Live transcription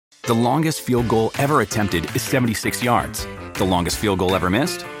The longest field goal ever attempted is 76 yards. The longest field goal ever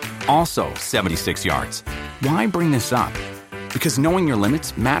missed? Also 76 yards. Why bring this up? Because knowing your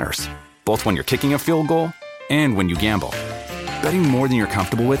limits matters, both when you're kicking a field goal and when you gamble. Betting more than you're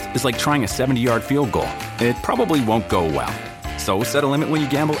comfortable with is like trying a 70-yard field goal. It probably won't go well. So set a limit when you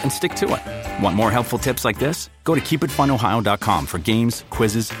gamble and stick to it. Want more helpful tips like this? Go to keepitfunohio.com for games,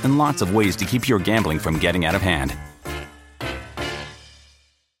 quizzes, and lots of ways to keep your gambling from getting out of hand.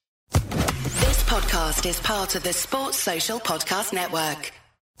 This podcast is part of the Sports Social Podcast Network.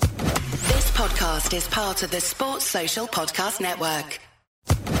 This podcast is part of the Sports Social Podcast Network.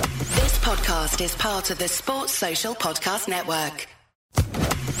 This podcast is part of the Sports Social Podcast Network.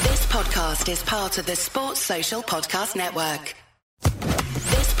 This podcast is part of the Sports Social Podcast Network.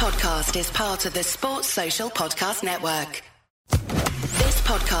 This podcast is part of the Sports Social Podcast Network. This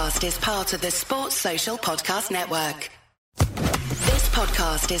podcast is part of the Sports Social Podcast Network. This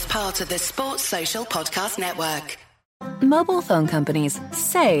podcast is part of the Sports Social Podcast Network. Mobile phone companies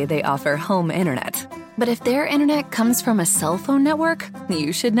say they offer home internet. But if their internet comes from a cell phone network,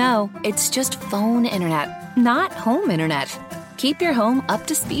 you should know. It's just phone internet, not home internet. Keep your home up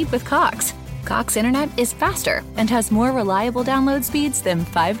to speed with Cox. Cox internet is faster and has more reliable download speeds than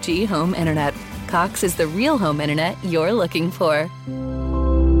 5G home internet. Cox is the real home internet you're looking for.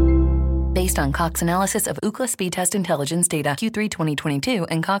 Based on Cox analysis of Ookla speed test intelligence data Q3 2022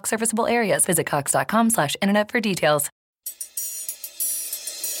 and Cox serviceable areas, visit cox.com/internet for details.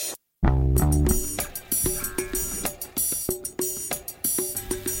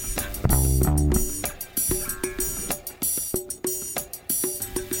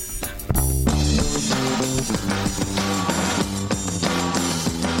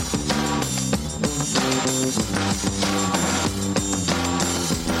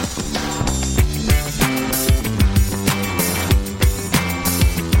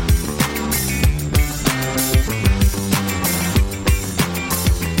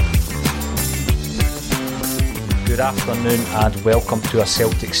 Good afternoon and welcome to A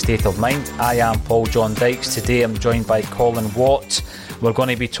Celtic State of Mind. I am Paul John Dykes. Today I'm joined by Colin Watt. We're going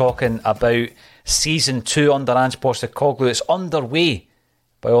to be talking about Season 2 under Ange Postecoglou. It's underway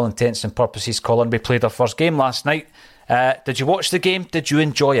by all intents and purposes. Colin, we played our first game last night. Did you watch the game? Did you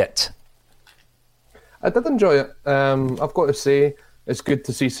enjoy it? I did enjoy it. I've got to say, it's good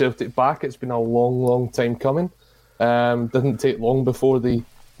to see Celtic back. It's been a long time coming. Didn't take long before the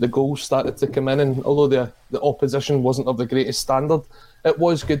goals started to come in, and although the opposition wasn't of the greatest standard, it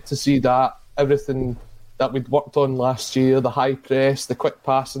was good to see that everything that we'd worked on last year, the high press, the quick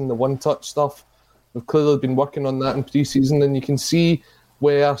passing, the one-touch stuff, we've clearly been working on that in pre-season, and you can see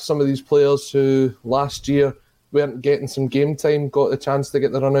where some of these players who last year weren't getting some game time got the chance to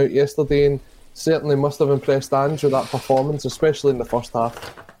get the run out yesterday, and certainly must have impressed Ange with that performance, especially in the first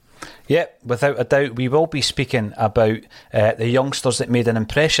half. Yeah, without a doubt. We will be speaking about the youngsters that made an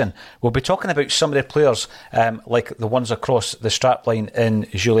impression. We'll be talking about some of the players like the ones across the strapline in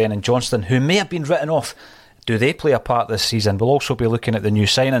Jullien and Johnston who may have been written off. Do they play a part this season? We'll also be looking at the new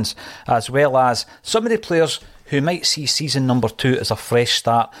signings, as well as some of the players who might see season number 2 as a fresh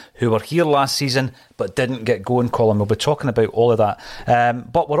start, who were here last season but didn't get going, Colin. We'll be talking about all of that.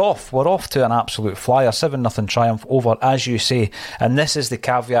 But we're off to an absolute flyer, 7-0 triumph over, as you say. And this is the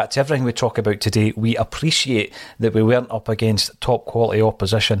caveat to everything we talk about today. We appreciate that we weren't up against top quality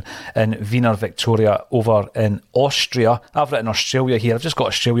opposition in Wiener Victoria over in Austria. I've written Australia here. I've just got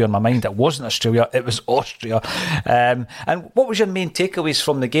Australia in my mind. It wasn't Australia, it was Austria. And what was your main takeaways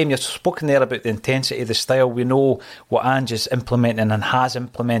from the game? You've spoken there about the intensity, the style. We know what Ange is implementing and has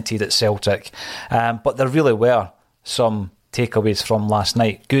implemented at Celtic. But there really were some takeaways from last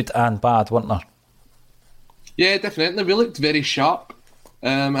night, good and bad, weren't there? Yeah, definitely. We looked very sharp, it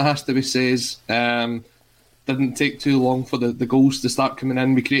has to be said. Didn't take too long for the goals to start coming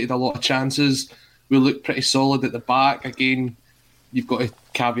in. We created a lot of chances. We looked pretty solid at the back. Again, you've got to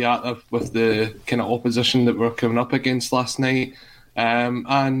caveat that with the kind of opposition that we were coming up against last night.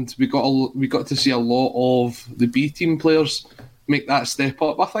 And we got to see a lot of the B team players make that step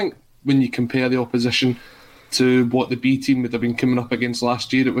up. I think when you compare the opposition to what the B team would have been coming up against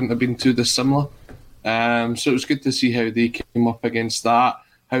last year, it wouldn't have been too dissimilar. So it was good to see how they came up against that,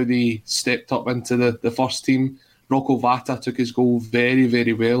 how they stepped up into the first team. Rocco Vata took his goal very,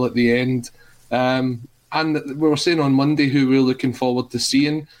 very well at the end. And we were saying on Monday who we were looking forward to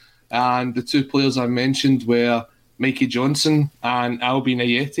seeing. And the two players I mentioned were Mikey Johnson and Albin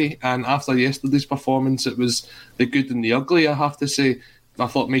Ayeti. And after yesterday's performance, it was the good and the ugly, I have to say. I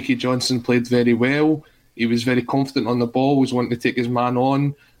thought Mikey Johnson played very well. He was very confident on the ball, was wanting to take his man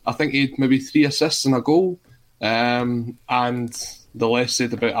on. I think he had maybe 3 assists and a goal. and the less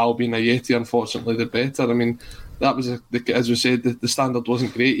said about Albion Ayeti, unfortunately, the better. I mean, that was, as we said, the standard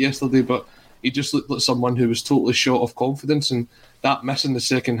wasn't great yesterday, but he just looked like someone who was totally short of confidence, and that miss in the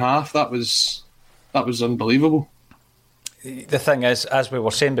second half, that was unbelievable. The thing is, as we were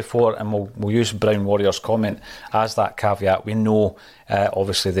saying before, and we'll use Brown Warriors' comment as that caveat, we know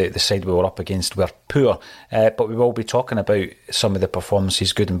obviously the side we were up against were poor, but we will be talking about some of the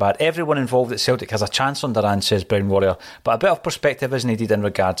performances, good and bad. Everyone involved at Celtic has a chance under Ange, says Brown Warrior, but a bit of perspective is needed in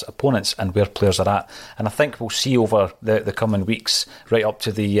regards opponents and where players are at, and I think we'll see over the coming weeks, right up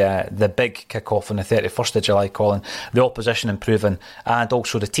to the big kick-off on the 31st of July, Colin, the opposition improving, and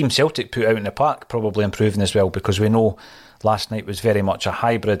also the team Celtic put out in the park probably improving as well, because we know last night was very much a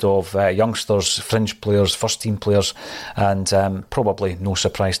hybrid of youngsters, fringe players, first-team players, and probably no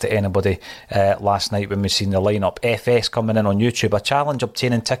surprise to anybody last night when we've seen the lineup. FS coming in on YouTube, a challenge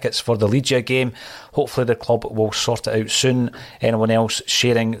obtaining tickets for the Legia game. Hopefully the club will sort it out soon. Anyone else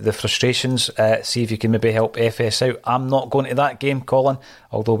sharing the frustrations, see if you can maybe help FS out. I'm not going to that game, Colin,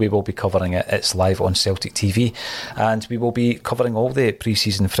 although we will be covering it. It's live on Celtic TV, and we will be covering all the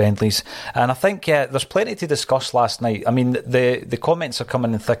pre-season friendlies. And I think there's plenty to discuss last night. I mean, the comments are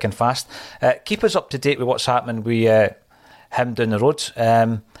coming in thick and fast. Keep us up to date with what's happening with him down the road.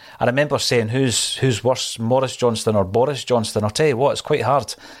 I remember saying, who's worse, Maurice Johnston or Boris Johnston? I'll tell you what, it's quite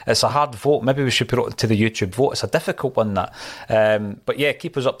hard. It's a hard vote. Maybe we should put it to the YouTube vote. It's a difficult one, that. But yeah,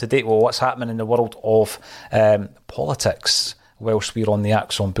 keep us up to date with what's happening in the world of politics whilst we're on the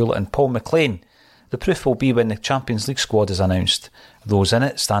Axon Bulletin. Paul McLean, the proof will be when the Champions League squad is announced. Those in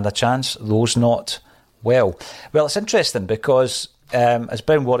it stand a chance, those not, well, it's interesting because as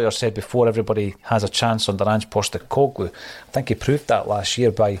Brown Warrior said before, everybody has a chance under Ange Postecoglou. I think he proved that last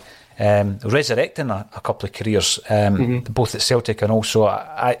year by resurrecting a couple of careers, both at Celtic and also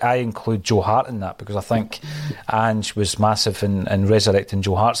I include Joe Hart in that, because I think Ange was massive in resurrecting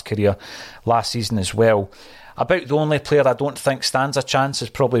Joe Hart's career last season as well. About the only player I don't think stands a chance is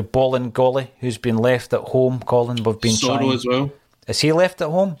probably Bolingoli, who's been left at home. Colin, we've been Sorrow trying. as well. Is he left at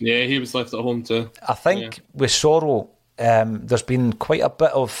home? Yeah, he was left at home too. I think with Sorrow, there's been quite a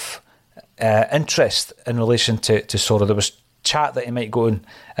bit of interest in relation to Sorrow. There was chat that he might go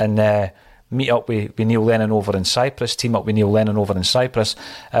and meet up with Neil Lennon over in Cyprus, team up with Neil Lennon over in Cyprus,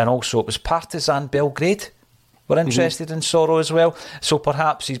 and also it was Partizan Belgrade were interested in Sorrow as well. So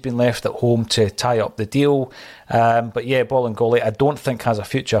perhaps he's been left at home to tie up the deal. But yeah, Bolingoli I don't think has a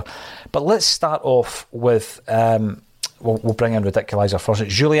future. But let's start off with, we'll bring in Ridiculizer first.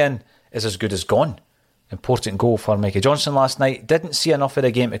 Jullien is as good as gone. Important goal for Mikey Johnston last night. Didn't see enough of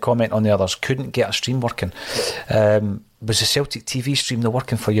the game to comment on the others. Couldn't get a stream working. Was the Celtic TV stream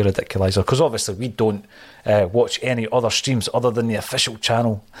working for you, Ridiculizer? Because obviously we don't watch any other streams other than the official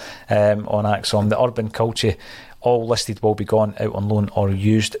channel on Axon. The Urban Culture, all listed, will be gone, out on loan or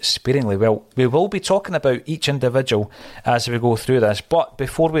used sparingly. Well, we will be talking about each individual as we go through this. But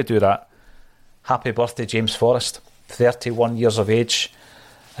before we do that, happy birthday, James Forrest. 31 years of age.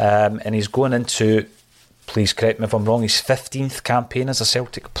 And he's going into, please correct me if I'm wrong, his 15th campaign as a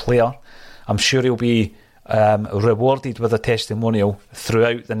Celtic player. I'm sure he'll be rewarded with a testimonial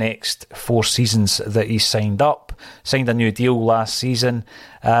throughout the next 4 seasons that he's signed up. Signed a new deal last season.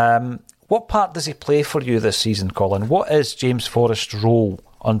 What part does he play for you this season, Colin? What is James Forrest's role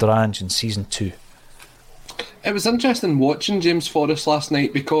under Ange in season 2? It was interesting watching James Forrest last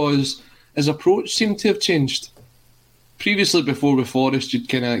night because his approach seemed to have changed. Previously, before with Forrest, you'd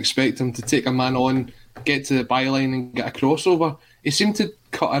kind of expect him to take a man on, get to the byline and get a crossover. He seemed to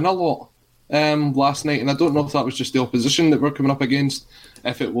cut in a lot last night, and I don't know if that was just the opposition that we're coming up against,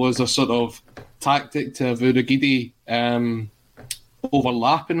 if it was a sort of tactic to avoid Urhoghide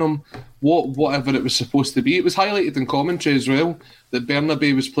overlapping him, whatever it was supposed to be. It was highlighted in commentary as well that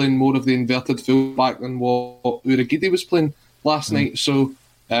Bernabe was playing more of the inverted fullback than what Urhoghide was playing last night, so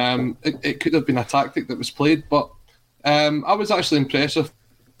it could have been a tactic that was played, but I was actually impressed with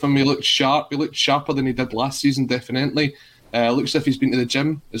him. He looked sharp. He looked sharper than he did last season, definitely. Looks as if he's been to the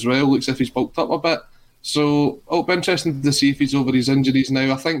gym as well. Looks as if he's bulked up a bit. So it'll be interesting to see if he's over his injuries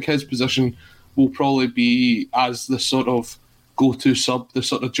now. I think his position will probably be as the sort of go-to sub, the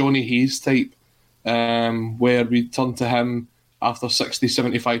sort of Johnny Hayes type, where we turn to him after 60,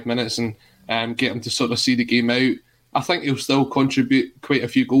 75 minutes and get him to sort of see the game out. I think he'll still contribute quite a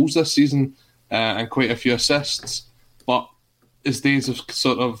few goals this season and quite a few assists. But his days of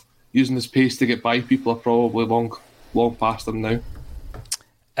sort of using his pace to get by people are probably long past him now.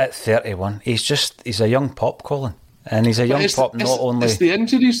 At 31, he's a young pop, Colin, and he's a young pop. Not only it's the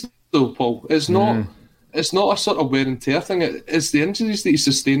injuries though, Paul. It's not it's not a sort of wear and tear thing. It's the injuries that he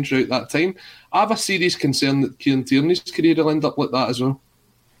sustained throughout that time. I have a serious concern that Kieran Tierney's career will end up like that as well,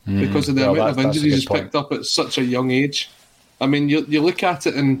 because of the amount of injuries he's picked up at such a young age. I mean, you look at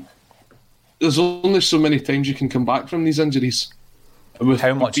it and there's only so many times you can come back from these injuries. With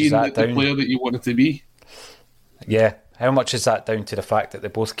how much being is that the down? player that you wanted to be. Yeah, how much is that down to the fact that they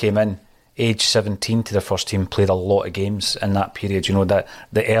both came in age 17 to the first team, played a lot of games in that period, that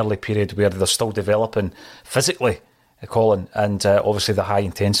the early period where they're still developing physically, Colin, and obviously the high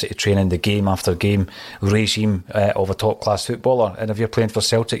intensity training, the game after game regime of a top class footballer. And if you're playing for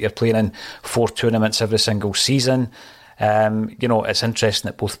Celtic, you're playing in 4 tournaments every single season. It's interesting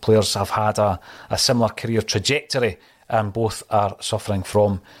that both players have had a similar career trajectory and both are suffering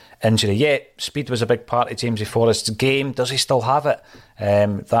from injury. Yeah, speed was a big part of Jamesy Forrest's game. Does he still have it?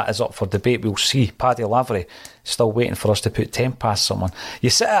 That is up for debate. We'll see. Paddy Lavery still waiting for us to put 10 past someone. You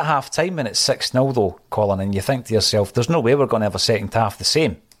sit at half-time and it's 6-0 though, Colin, and you think to yourself, there's no way we're going to have a second half the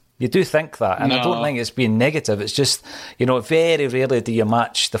same. You do think that, and no. I don't think it's being negative. It's just, very rarely do you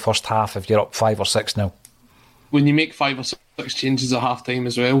match the first half if you're up 5 or 6-0. When you make 5 or 6 changes at half-time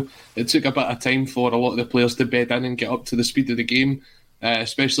as well, it took a bit of time for a lot of the players to bed in and get up to the speed of the game,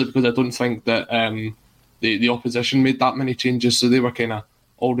 especially because I don't think that the opposition made that many changes, so they were kind of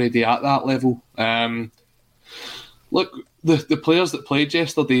already at that level. Look, the players that played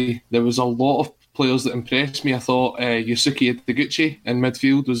yesterday, there was a lot of players that impressed me. I thought Yusuke Ideguchi in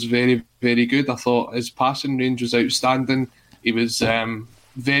midfield was very, very good. I thought his passing range was outstanding. He was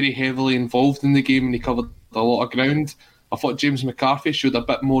very heavily involved in the game and he covered a lot of ground. I thought James McCarthy showed a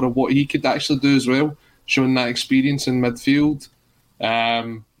bit more of what he could actually do as well, showing that experience in midfield.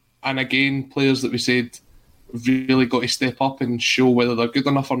 And again, players that we said really got to step up and show whether they're good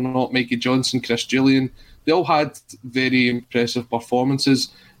enough or not. Mikey Johnston, Chris Jullien, they all had very impressive performances.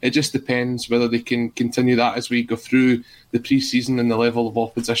 It just depends whether they can continue that as we go through the pre-season and the level of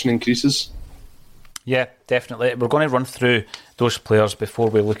opposition increases. Yeah, definitely. We're going to run through those players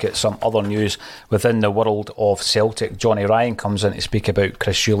before we look at some other news within the world of Celtic. Johnny Ryan comes in to speak about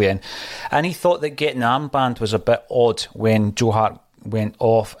Chris Jullien, and he thought that getting the armband was a bit odd when Joe Hart went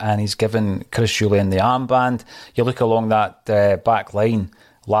off and he's given Chris Jullien the armband. You look along that back line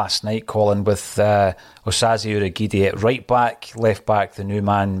last night, Colin, with Osazi Urhoghide at right back, left back the new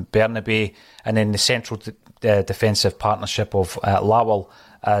man Bernabe, and then the central defensive partnership of Lawal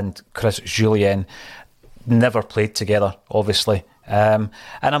and Chris Jullien. Never played together, obviously. And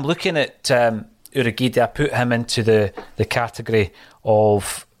I'm looking at Urhoghide. I put him into the category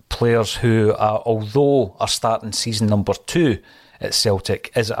of players who, although are starting season number 2 at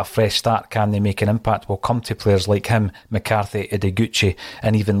Celtic, is it a fresh start? Can they make an impact? We'll come to players like him, McCarthy, Ideguchi,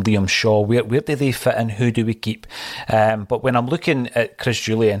 and even Liam Shaw. Where do they fit in? Who do we keep? But when I'm looking at Chris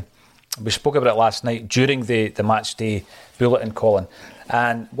Jullien, we spoke about it last night during the match day bulletin, Colin.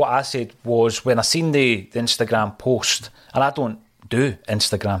 And what I said was, when I seen the Instagram post, and I don't do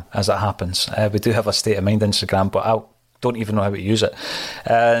Instagram as it happens, we do have a State of Mind Instagram, but I don't even know how to use it.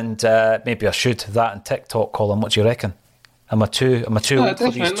 And maybe I should. That and TikTok, Colin. What do you reckon? Am I too old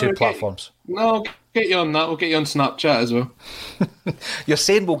for these two platforms? No, get you on that. We'll get you on Snapchat as well. You're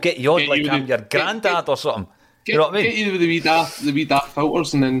saying we'll get you on like I'm your granddad or something? You know what I mean? Get you with the wee daft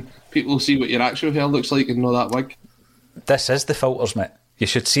filters, and then people will see what your actual hair looks like and know that wig. This is the filters, mate. You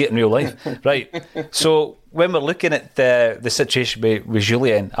should see it in real life. Right. So when we're looking at the situation with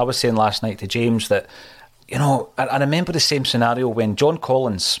Jullien, I was saying last night to James that, I remember the same scenario when John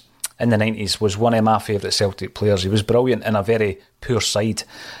Collins in the 90s was one of my favourite Celtic players. He was brilliant in a very poor side,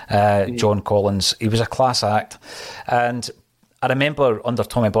 John Collins. He was a class act. And I remember under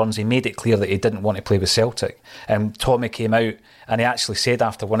Tommy Burns, he made it clear that he didn't want to play with Celtic. And Tommy came out and he actually said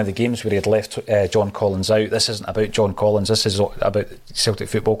after one of the games where he had left John Collins out, this isn't about John Collins, this is about Celtic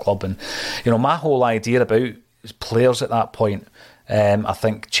Football Club. And, my whole idea about players at that point, I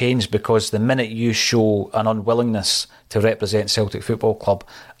think, changed, because the minute you show an unwillingness to represent Celtic Football Club,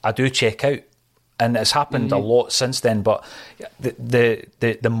 I do check out. And it's happened a lot since then, but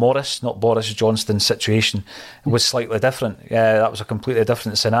the Morris, not Boris Johnston situation was slightly different. That was a completely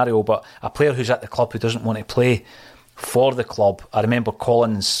different scenario, but a player who's at the club who doesn't want to play for the club, I remember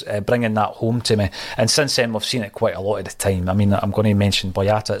Collins bringing that home to me, and since then we've seen it quite a lot of the time. I mean, I'm going to mention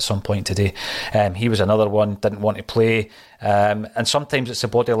Boyata at some point today. He was another one, didn't want to play, and sometimes it's the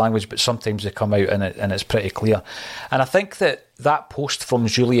body language, but sometimes they come out and it's pretty clear. And I think that post from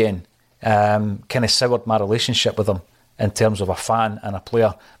Jullien kind of soured my relationship with him in terms of a fan and a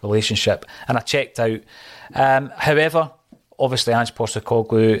player relationship, and I checked out. However, obviously Ange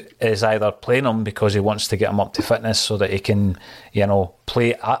Postecoglou is either playing him because he wants to get him up to fitness so that he can,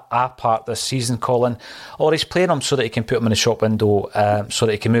 play a part this season, Colin, or he's playing him so that he can put him in the shop window, so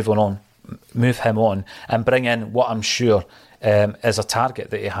that he can move him on and bring in what I'm sure is a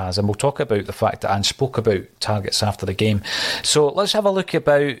target that he has. And we'll talk about the fact that Ange spoke about targets after the game. So let's have a look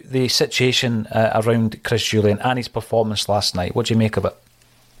about the situation around Chris Jullien and his performance last night. What do you make of it?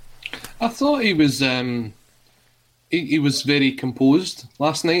 I thought he was he was very composed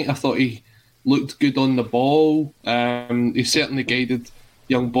last night. I thought he looked good on the ball. He certainly guided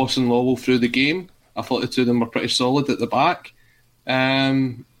young Boss and Lawal through the game. I thought the two of them were pretty solid at the back.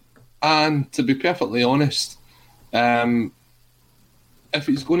 And to be perfectly honest, if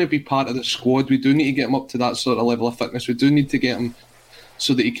he's going to be part of the squad, we do need to get him up to that sort of level of fitness. We do need to get him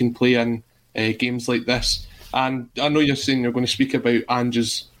so that he can play in games like this. And I know you're saying you're going to speak about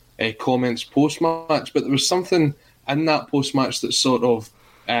Ange's comments post-match, but there was something in that post-match that sort of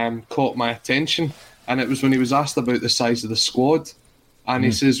caught my attention, and it was when he was asked about the size of the squad, and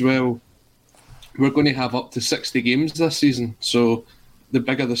he says, well, we're going to have up to 60 games this season, so the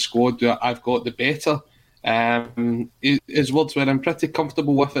bigger the squad I've got, the better. His words were, I'm pretty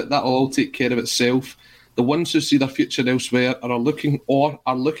comfortable with it, that'll all take care of itself. The ones who see their future elsewhere are looking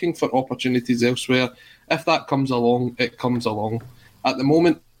for opportunities elsewhere. If that comes along, it comes along. At the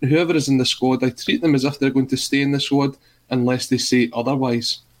moment, whoever is in the squad, I treat them as if they're going to stay in the squad unless they say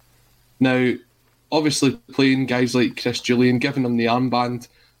otherwise. Now, obviously, playing guys like Chris Jullien, giving him the armband,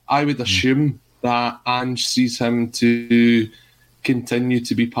 I would assume that Ange sees him to continue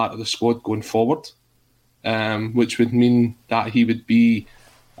to be part of the squad going forward, which would mean that he would be,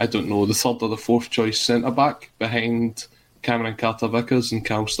 I don't know, the third or the fourth choice centre-back behind Cameron Carter-Vickers and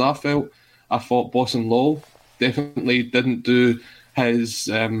Carl Starfelt. I thought Boss and Lawal definitely didn't do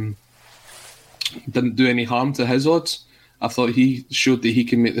any harm to his odds. I thought he showed that he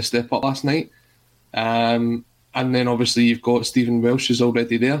can make the step up last night. And then obviously you've got Stephen Welsh who's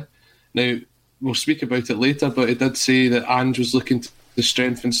already there. Now, we'll speak about it later, but it did say that Ange was looking to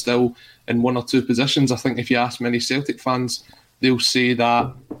strengthen still in one or two positions. I think if you ask many Celtic fans, they'll say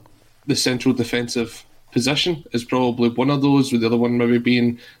that the central defensive position is probably one of those, with the other one maybe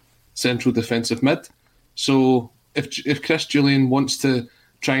being central defensive mid. So if Chris Jullien wants to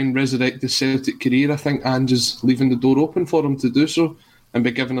try and resurrect the Celtic career, I think Ange is leaving the door open for him to do so, and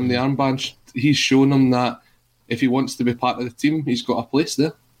by giving him the armband, he's shown him that if he wants to be part of the team, he's got a place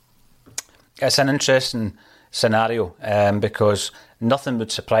there. It's an interesting scenario because nothing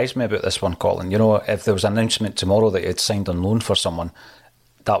would surprise me about this one, Colin. If there was an announcement tomorrow that he had signed on loan for someone,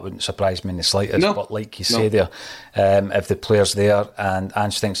 that wouldn't surprise me in the slightest. No. But like you say there, if the player's there and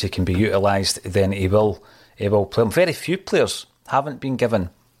Ange thinks he can be utilised, then he will play him. Very few players haven't been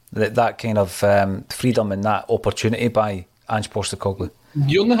given that kind of freedom and that opportunity by Ange Postecoglou.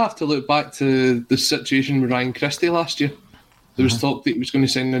 You only have to look back to the situation with Ryan Christie last year. There was talk that he was going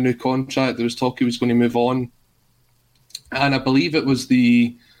to sign a new contract. There was talk he was going to move on. And I believe it was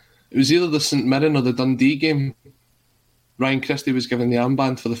either the St Mirren or the Dundee game. Ryan Christie was given the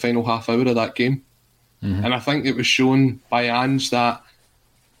armband for the final half hour of that game. And I think it was shown by Ange that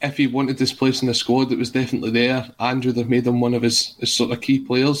if he wanted his place in the squad, it was definitely there. Ange would have made him one of his sort of key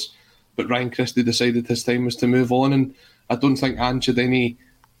players. But Ryan Christie decided his time was to move on. And I don't think Ange had any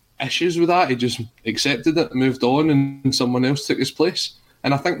issues with that. He just accepted it, moved on, and someone else took his place.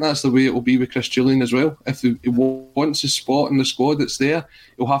 And I think that's the way it will be with Chris Jullien as well. If he wants his spot in the squad, it's there.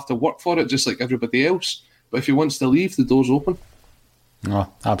 He'll have to work for it just like everybody else. But if he wants to leave, the door's open.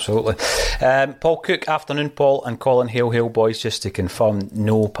 Oh, absolutely. Paul Cook, afternoon, Paul and Colin. Hail, boys. Just to confirm,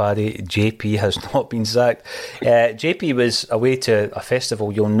 no, Paddy, JP has not been sacked. JP was away to a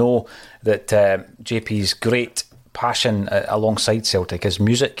festival. You'll know that JP's great passion alongside Celtic is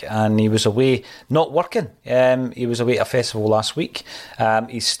music, and he was away not working. He was away at a festival last week.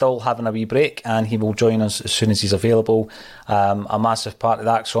 He's still having a wee break, and he will join us as soon as he's available. A massive part of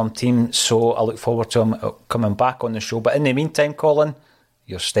the AXOM team, so I look forward to him coming back on the show. But in the meantime, Colin,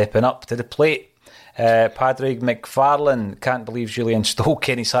 you're stepping up to the plate. Padraig McFarlane can't believe Jullien stole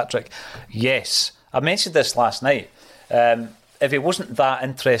Kenny's hat-trick. Yes, I mentioned this last night. If he wasn't that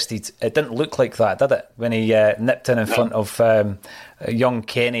interested, it didn't look like that, did it? When he nipped in front of young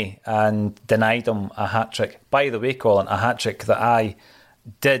Kenny and denied him a hat-trick. By the way, Colin, a hat-trick that I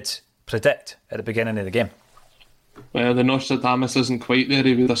did predict at the beginning of the game. Well, the Nostradamus isn't quite there.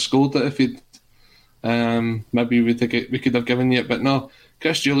 He would have scored it if he'd... maybe we could have given you it, but no.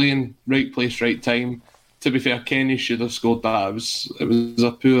 Chris Jullien, right place, right time. To be fair, Kenny should have scored that. It was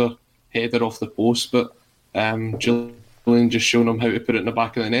a poor header off the post, but Jullien just showing him how to put it in the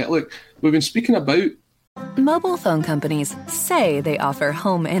back of the net. Look, we've been speaking about Mobile phone companies say they offer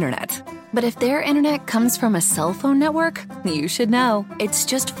home internet. But if their internet comes from a cell phone network, you should know. It's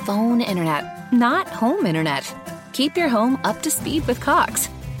just phone internet, not home internet. Keep your home up to speed with Cox.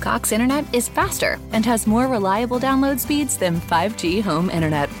 Cox internet is faster and has more reliable download speeds than 5G home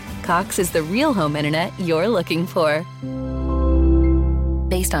internet. Cox is the real home internet you're looking for.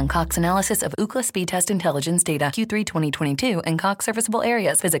 Based on Cox analysis of Ookla speed test intelligence data Q3 2022 and Cox serviceable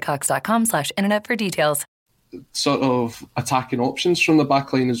areas, visit cox.com/internet for details. Sort of attacking options from the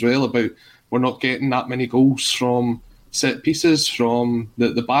back line as well, about we're not getting that many goals from set pieces from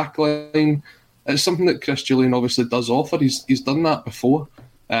the back line. It's something that Chris Jullien obviously does offer. He's done that before.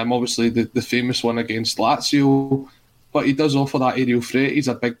 Obviously the famous one against Lazio, but he does offer that aerial threat. He's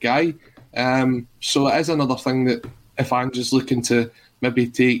a big guy. So it is another thing that if Ange's looking to maybe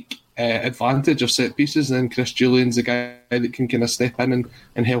take advantage of set pieces, then Chris Jullien's the guy that can kind of step in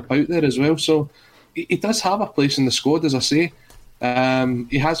and help out there as well. So he does have a place in the squad, as I say.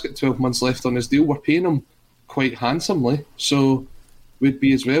 He has got 12 months left on his deal. We're paying him quite handsomely, so we'd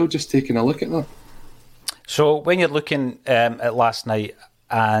be as well just taking a look at that. So when you're looking at last night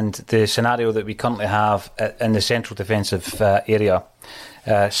and the scenario that we currently have in the central defensive area,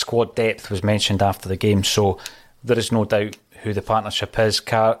 squad depth was mentioned after the game, so there is no doubt who the partnership is.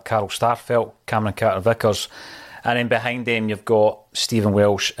 Carl Starfelt, Cameron Carter-Vickers, and then behind them you've got Stephen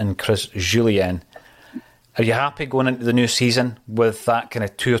Welsh and Chris Jullien. Are you happy going into the new season with that kind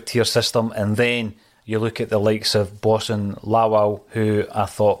of two-tier system? And then you look at the likes of Bosun Lawal, who I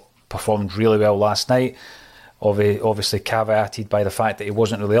thought performed really well last night. Obviously caveated by the fact that he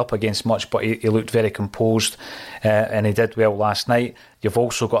wasn't really up against much, but he looked very composed and he did well last night. You've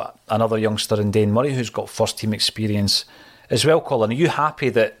also got another youngster in Dane Murray who's got first-team experience as well, Colin. Are you happy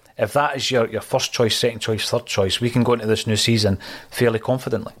that if that is your first choice, second choice, third choice, we can go into this new season fairly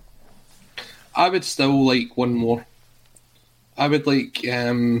confidently? I would still like one more. I would like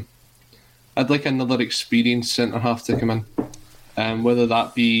I'd like another experienced centre-half to come in. Whether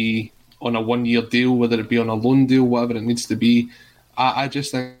that be on a one-year deal, whether it be on a loan deal, whatever it needs to be. I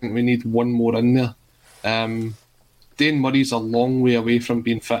just think we need one more in there. Dane Murray's a long way away from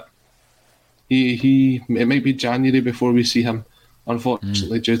being fit. It might be January before we see him,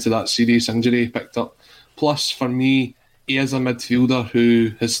 unfortunately, due to that serious injury he picked up. Plus, for me, he is a midfielder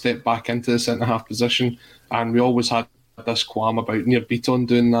who has stepped back into the centre-half position, and we always had this qualm about Near Beaton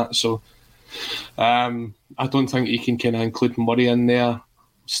doing that. So I don't think you can kind of include Murray in there.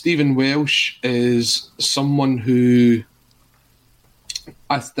 Stephen Welsh is someone who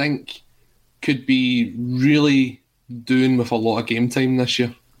I think could be really doing with a lot of game time this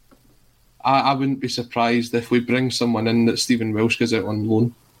year. I wouldn't be surprised if we bring someone in that Stephen Welsh goes out on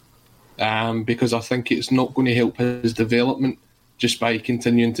loan, because I think it's not going to help his development just by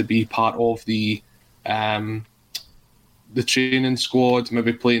continuing to be part of the training squad,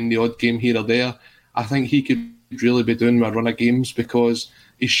 maybe playing the odd game here or there. I think he could really be doing a run of games because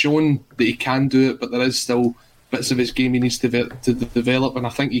he's shown that he can do it, but there is still bits of his game he needs to develop, and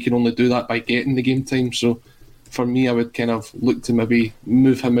I think he can only do that by getting the game time. So for me, I would kind of look to maybe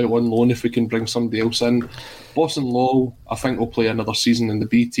move him out on loan if we can bring somebody else in. Bosun Lawal, I think, will play another season in the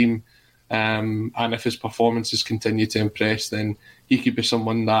B team, and if his performances continue to impress, then he could be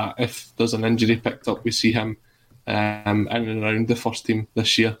someone that, if there's an injury picked up, we see him in and around the first team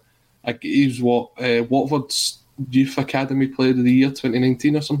this year. He's Watford's Youth Academy Player of the Year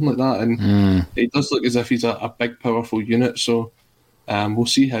 2019 or something like that, and it does look as if he's a big, powerful unit. So we'll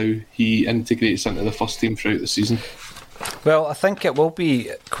see how he integrates into the first team throughout the season. Well, I think it will be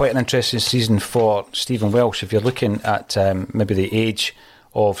quite an interesting season for Stephen Welsh if you're looking at maybe the age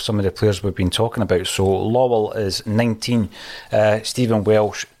of some of the players we've been talking about. So Lawal is 19, Stephen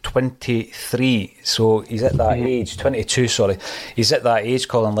Welsh 23, so he's at that age, 22 sorry, he's at that age,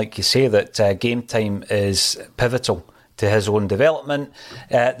 Colin, like you say, that game time is pivotal to his own development.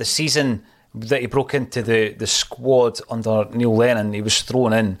 The season that he broke into the squad under Neil Lennon, he was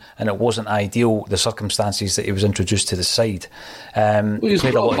thrown in and it wasn't ideal, the circumstances that he was introduced to the side. He was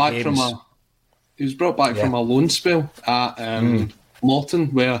brought back from a loan spell at Lawton,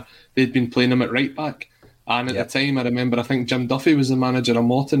 where they'd been playing him at right back, and at the time I remember, I think Jim Duffy was the manager of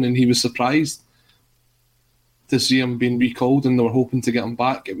Lawton, and he was surprised to see him being recalled, and they were hoping to get him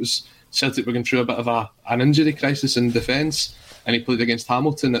back. It was Celtic were going through a bit of an injury crisis in defence, and he played against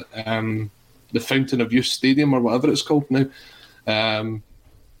Hamilton at the Fountain of Youth Stadium, or whatever it's called now,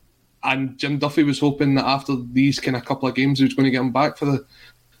 and Jim Duffy was hoping that after these kind of couple of games he was going to get him back for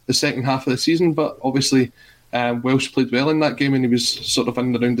the second half of the season, but obviously Welsh played well in that game, and he was sort of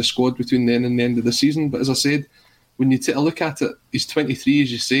in and around the squad between then and the end of the season. But as I said, when you take a look at it, he's 23,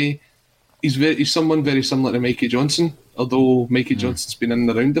 as you say. he's someone very similar to Mikey Johnston, although Mikey Johnston's been in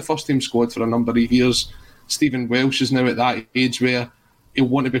and around the first team squad for a number of years. Stephen Welsh is now at that age where he'll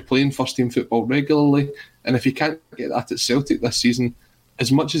want to be playing first team football regularly, and if he can't get that at Celtic this season,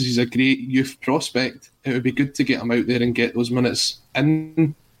 as much as he's a great youth prospect, it would be good to get him out there and get those minutes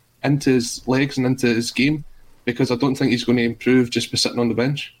into his legs and into his game, because I don't think he's going to improve just by sitting on the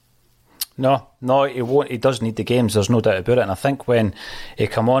bench. No, he won't. He does need the games, there's no doubt about it. And I think when he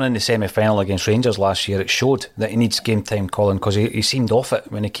came on in the semi-final against Rangers last year, it showed that he needs game time, Colin, because he seemed off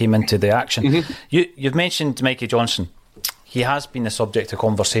it when he came into the action. Mm-hmm. You've mentioned Mikey Johnston. He has been the subject of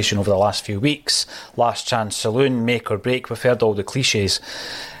conversation over the last few weeks. Last chance saloon, make or break. We've heard all the cliches.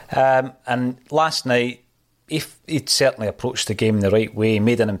 And last night, he'd certainly approached the game in the right way. He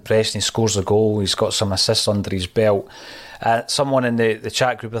made an impression. He scores a goal. He's got some assists under his belt. Someone in the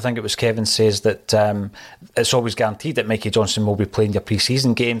chat group, I think it was Kevin, says that it's always guaranteed that Mikey Johnston will be playing your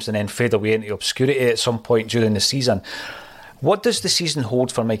pre-season games and then fade away into obscurity at some point during the season. What does the season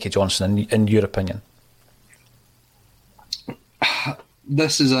hold for Mikey Johnston, in your opinion?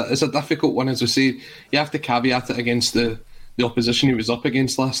 This is a difficult one, as we say. You have to caveat it against the opposition he was up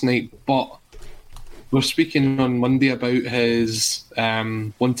against last night, but we're speaking on Monday about his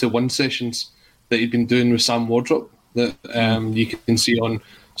one-to-one sessions that he'd been doing with Sam Wardrop, that you can see on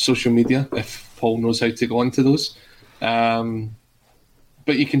social media if Paul knows how to go into those.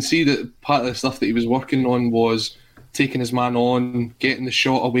 But you can see that part of the stuff that he was working on was taking his man on, getting the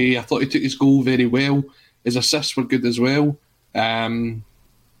shot away. I thought he took his goal very well. His assists were good as well.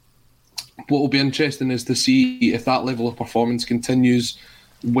 What will be interesting is to see if that level of performance continues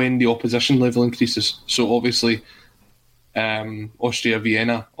when the opposition level increases. So obviously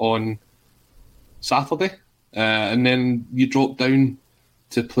Austria-Vienna on Saturday, and then you drop down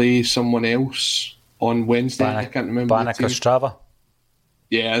to play someone else on Wednesday. I can't remember. Banik or Strava.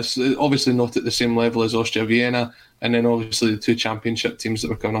 Yeah, it's obviously not at the same level as Austria-Vienna, and then obviously the two championship teams that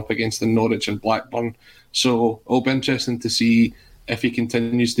we're coming up against in Norwich and Blackburn. So it'll be interesting to see if he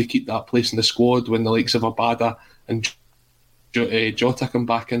continues to keep that place in the squad when the likes of Abada and Jota come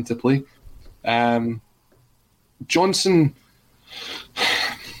back into play. Johnston,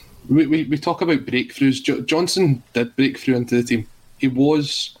 we talk about breakthroughs. Johnston did break through into the team. He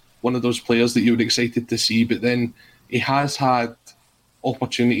was one of those players that you were excited to see, but then he has had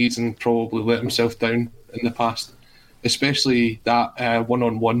opportunities and probably let himself down in the past, especially that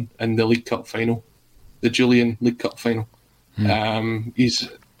one-on-one in the League Cup final, the Jullien League Cup final. He's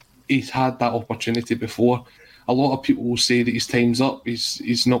had that opportunity before. A lot of people will say that his time's up,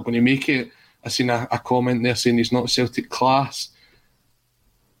 he's not going to make it. I seen a comment there saying he's not Celtic class.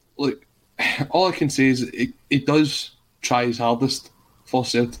 Look, all I can say is he does try his hardest for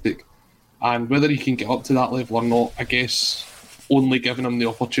Celtic, and whether he can get up to that level or not, I guess only giving him the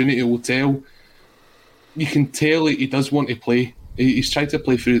opportunity will tell. You can tell he does want to play. He's tried to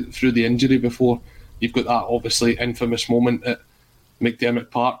play through the injury before. You've got that obviously infamous moment at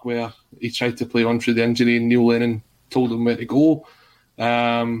McDermott Park where he tried to play on through the injury and Neil Lennon told him where to go.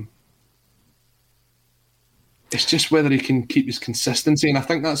 It's just whether he can keep his consistency, and I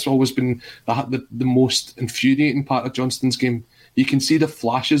think that's always been the most infuriating part of Johnston's game. You can see the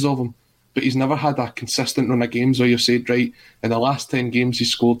flashes of him, but he's never had a consistent run of games where you've said, right, in the last 10 games he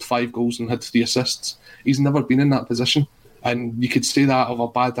scored 5 goals and had 3 assists. He's never been in that position, and you could say that of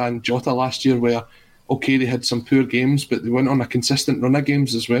Abada and Jota last year where, okay, they had some poor games, but they went on a consistent run of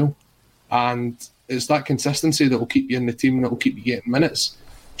games as well. And it's that consistency that will keep you in the team and that will keep you getting minutes.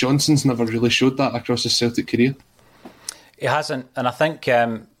 Johnston's never really showed that across his Celtic career. He hasn't, and I think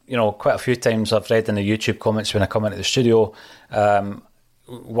quite a few times I've read in the YouTube comments when I come into the studio,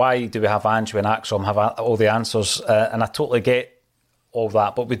 why do we have Ange when Axom have all the answers? And I totally get all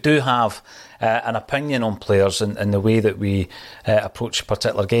that, but we do have an opinion on players and the way that we approach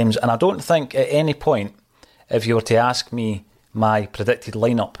particular games. And I don't think at any point, if you were to ask me my predicted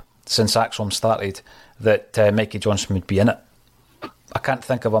lineup since Axom started, that Mikey Johnston would be in it. I can't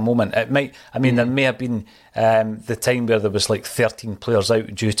think of a moment. There may have been the time where there was like 13 players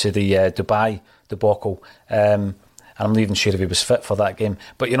out due to the Dubai debacle, and I'm not even sure if he was fit for that game.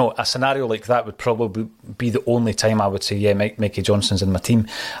 But a scenario like that would probably be the only time I would say, yeah, Mikey Johnston's in my team.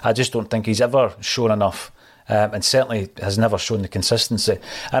 I just don't think he's ever shown enough, and certainly has never shown the consistency.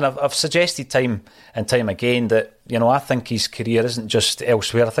 And I've suggested time and time again that I think his career isn't just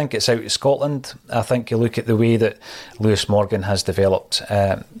elsewhere. I think it's out of Scotland. I think you look at the way that Lewis Morgan has developed,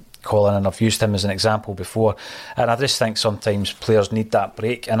 Colin, and I've used him as an example before, and I just think sometimes players need that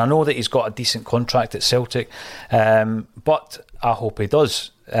break. And I know that he's got a decent contract at Celtic, but I hope he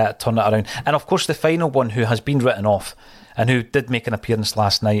does turn it around. And of course the final one, who has been written off and who did make an appearance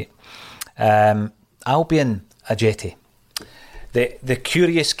last night, Albion Ajeti. The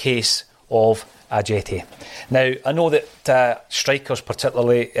curious case of Ajeti. Now, I know that strikers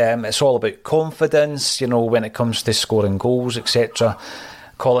particularly, it's all about confidence, when it comes to scoring goals, etc.,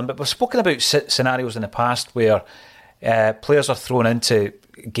 Colin, but we've spoken about scenarios in the past where players are thrown into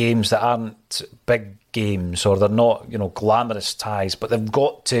games that aren't big games, or they're not, glamorous ties, but they've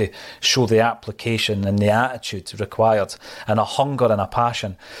got to show the application and the attitude required and a hunger and a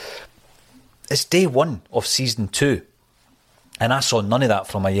passion. It's day one of season 2, and I saw none of that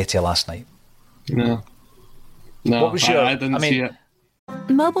from Ajeti last night. No, what was your, I didn't see it.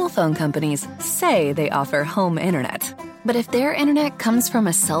 Mobile phone companies say they offer home internet. But if their internet comes from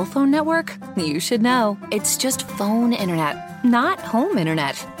a cell phone network, you should know. It's just phone internet, not home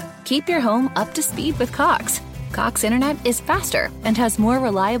internet. Keep your home up to speed with Cox. Cox internet is faster and has more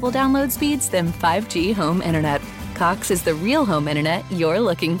reliable download speeds than 5G home internet. Cox is the real home internet you're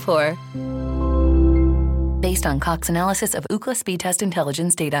looking for. Based on Cox analysis of Ookla speed test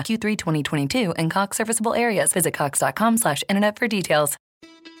intelligence data Q3 2022 and Cox serviceable areas, visit cox.com/internet for details.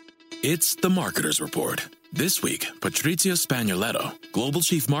 It's the Marketer's Report. This week, Patrizia Spagnoletto, Global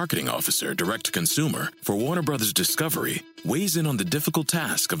Chief Marketing Officer, Direct-to-Consumer for Warner Brothers Discovery, weighs in on the difficult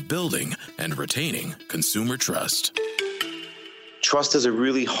task of building and retaining consumer trust. Trust is a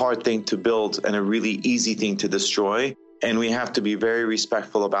really hard thing to build and a really easy thing to destroy, and we have to be very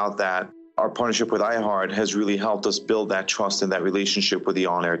respectful about that. Our partnership with iHeart has really helped us build that trust and that relationship with the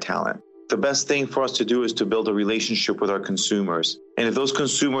on-air talent. The best thing for us to do is to build a relationship with our consumers. And if those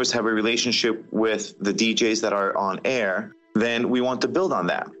consumers have a relationship with the DJs that are on air, then we want to build on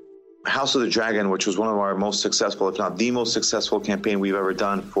that. House of the Dragon, which was one of our most successful, if not the most successful campaign we've ever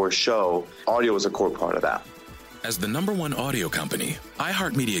done for a show, audio was a core part of that. As the #1 audio company,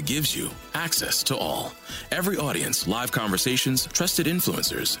 iHeartMedia gives you access to all. Every audience, live conversations, trusted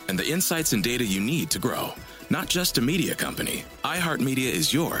influencers, and the insights and data you need to grow. Not just a media company, iHeartMedia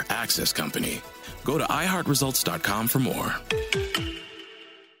is your access company. Go to iHeartResults.com for more.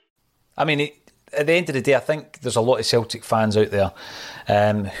 I mean, at the end of the day, I think there's a lot of Celtic fans out there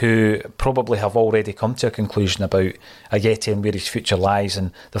who probably have already come to a conclusion about Ajeti and where his future lies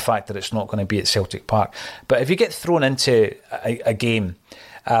and the fact that it's not going to be at Celtic Park. But if you get thrown into a game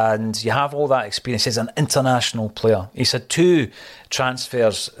and you have all that experience as an international player, he's had 2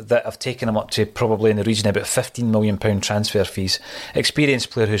 transfers that have taken him up to probably in the region of about £15 million transfer fees.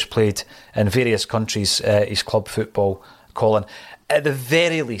 Experienced player who's played in various countries, his club football, Colin. At the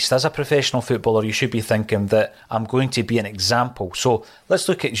very least, as a professional footballer, you should be thinking that I'm going to be an example. So let's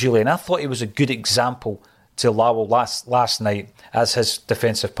look at Jullien. I thought he was a good example to Lawal last night as his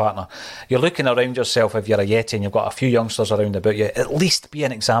defensive partner. You're looking around yourself if you're Ajeti and you've got a few youngsters around about you. At least be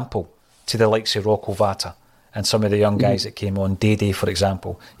an example to the likes of Rocco Vata and some of the young guys that came on. Dede, for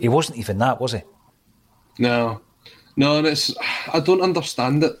example. He wasn't even that, was he? No, and I don't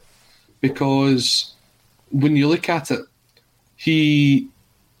understand it, because when you look at it,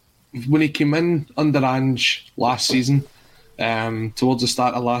 when he came in under Ange last season, towards the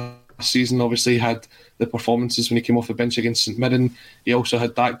start of last season, obviously had the performances when he came off the bench against St Mirren. He also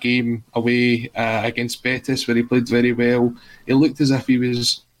had that game away against Betis where he played very well. It looked as if he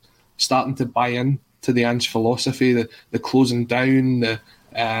was starting to buy in to the Ange philosophy, the closing down,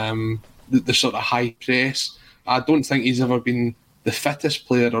 the sort of high press. I don't think he's ever been the fittest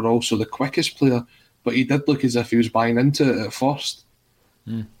player or also the quickest player, but he did look as if he was buying into it at first.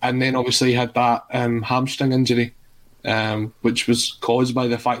 And then obviously he had that hamstring injury, which was caused by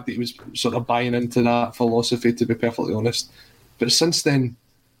the fact that he was sort of buying into that philosophy, to be perfectly honest. But since then,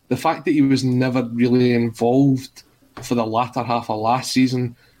 the fact that he was never really involved for the latter half of last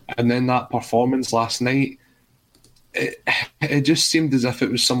season, and then that performance last night, it just seemed as if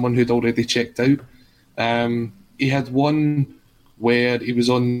it was someone who'd already checked out. He had one where he was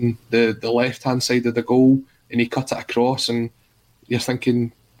on the left-hand side of the goal and he cut it across, and you're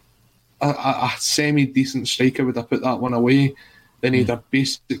thinking a semi-decent striker would have put that one away. Then he had a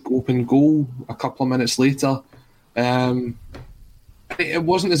basic open goal a couple of minutes later. It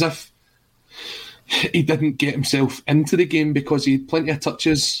wasn't as if he didn't get himself into the game, because he had plenty of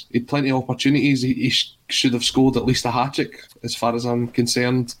touches, he had plenty of opportunities. He should have scored at least a hat-trick, as far as I'm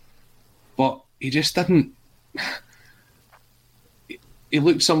concerned. But he just didn't. He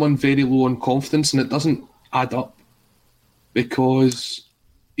looked someone very low on confidence, and it doesn't add up, because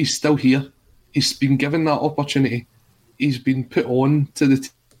he's still here. He's been given that opportunity. He's been put on to the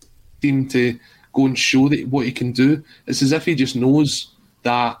team to go and show what he can do. It's as if he just knows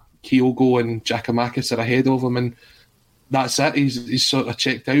that Kyogo and Giakoumakis are ahead of him, and that's it. He's sort of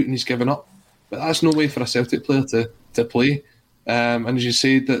checked out and he's given up. But that's no way for a Celtic player to play. And as you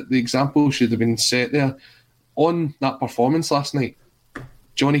said, that the example should have been set there. On that performance last night,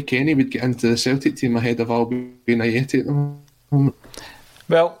 Johnny Kenny would get into the Celtic team ahead of Albion Ayeti at the moment.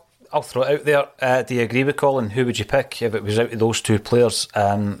 Well, I'll throw it out there. Do you agree with Colin? Who would you pick if it was out of those two players?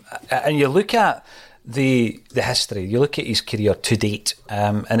 And you look at the history, you look at his career to date,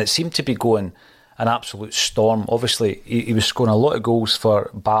 and it seemed to be going an absolute storm. Obviously, he was scoring a lot of goals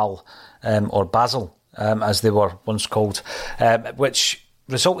for Basel, as they were once called, which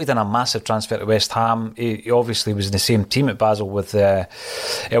resulted in a massive transfer to West Ham. He obviously was in the same team at Basel with El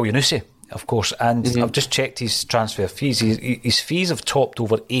Yunusi, of course, and I've just checked his transfer fees. His fees have topped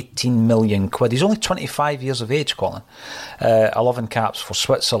over 18 million quid. He's only 25 years of age, Colin. 11 caps for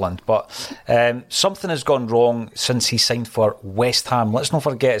Switzerland, but something has gone wrong since he signed for West Ham. Let's not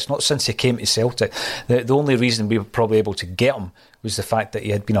forget, it's not since he came to Celtic. The only reason we were probably able to get him was the fact that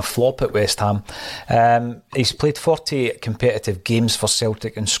he had been a flop at West Ham. He's played 40 competitive games for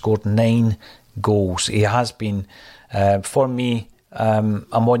Celtic and scored 9 goals. He has been, for me,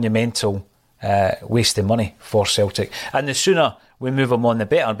 a monumental waste of money for Celtic. And the sooner we move him on, the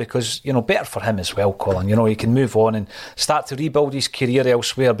better, because, better for him as well, Colin. He can move on and start to rebuild his career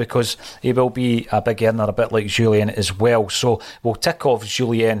elsewhere, because he will be a big earner, a bit like Jullien as well. So we'll tick off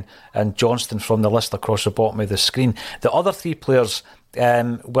Jullien and Johnston from the list across the bottom of the screen. The other 3 players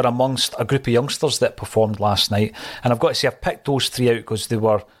were amongst a group of youngsters that performed last night. And I've got to say, I've picked those 3 out because they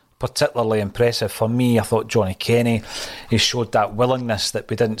were particularly impressive. For me, I thought Johnny Kenny, he showed that willingness that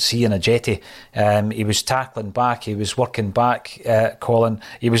we didn't see in Ajeti. He was tackling back, he was working back, Colin.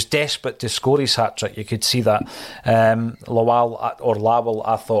 He was desperate to score his hat-trick, you could see that. Lawal,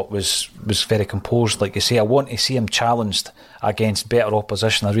 I thought was very composed, like you say. I want to see him challenged against better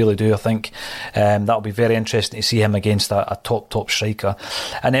opposition, I really do. I think that'll be very interesting to see him against a top striker.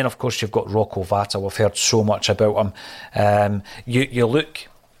 And then, of course, you've got Vata. We've heard so much about him. You look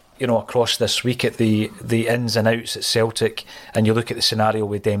across this week at the ins and outs at Celtic, and you look at the scenario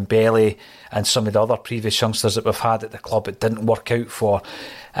with Dembele and some of the other previous youngsters that we've had at the club it didn't work out for.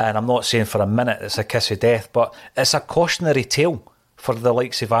 And I'm not saying for a minute it's a kiss of death, but it's a cautionary tale for the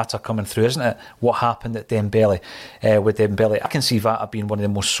likes of Vata coming through, isn't it? What happened at Dembele, with Dembele. I can see Vata being one of the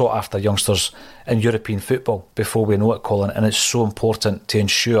most sought after youngsters in European football before we know it, Colin, and it's so important to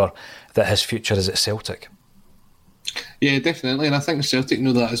ensure that his future is at Celtic. Yeah, definitely, and I think Celtic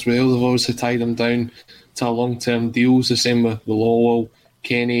know that as well. They've obviously tied him down to long-term deals. The same with Lawal,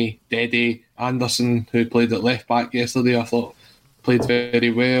 Kenny, Dede, Anderson, who played at left-back yesterday. I thought played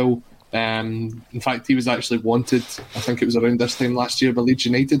very well. In fact, he was actually wanted, I think it was around this time last year, by Leeds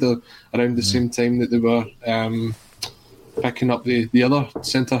United, around the same time that they were picking up the other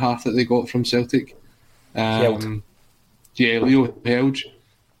centre-half that they got from Celtic. Leo Helge.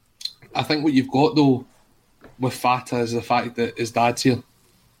 I think what you've got, though, with Vata is the fact that his dad's here,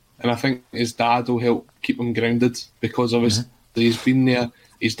 and I think his dad will help keep him grounded, because obviously he's been there,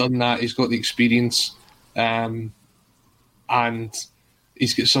 he's done that, he's got the experience, and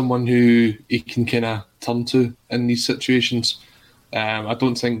he's got someone who he can kind of turn to in these situations. I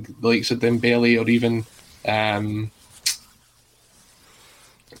don't think the likes of Dembele or even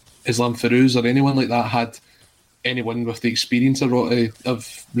Islam Feruz or anyone like that had anyone with the experience of Rudy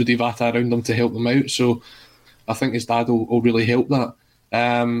Vata around them to help them out. So I think his dad will really help that.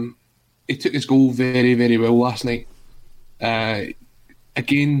 He took his goal very, very well last night.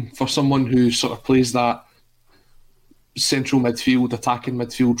 Again, for someone who sort of plays that central midfield, attacking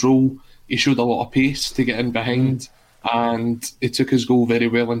midfield role, he showed a lot of pace to get in behind, and he took his goal very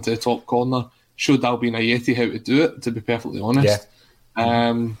well into the top corner. Showed Albion Ayeti how to do it, to be perfectly honest.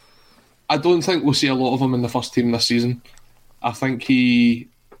 Yeah. I don't think we'll see a lot of him in the first team this season. I think he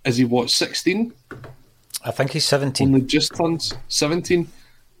 16? I think he's 17. Only just turned 17.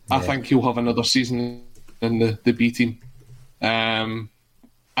 Yeah. I think he'll have another season in the B team. And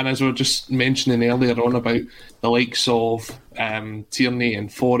as we were just mentioning earlier on about the likes of Tierney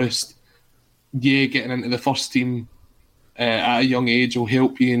and Forrest, getting into the first team at a young age will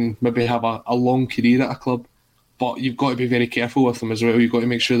help you and maybe have a long career at a club. But you've got to be very careful with them as well. You've got to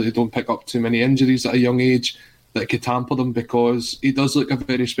make sure that they don't pick up too many injuries at a young age that could hamper them, because he does look a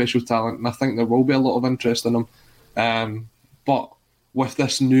very special talent, and I think there will be a lot of interest in him. But with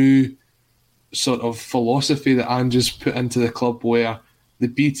this new sort of philosophy that Ange's put into the club, where the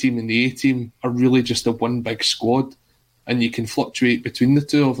B team and the A team are really just a one big squad, and you can fluctuate between the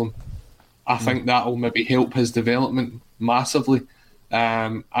two of them, I think that will maybe help his development massively.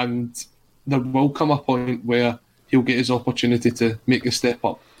 And there will come a point where he'll get his opportunity to make the step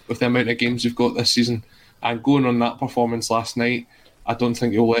up with the amount of games we've got this season. And going on that performance last night, I don't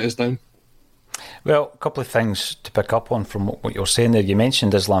think he'll let us down. Well, a couple of things to pick up on from what you're saying there. You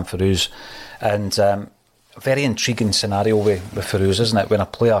mentioned Islam Feruz, and a very intriguing scenario with Feruz, isn't it? When a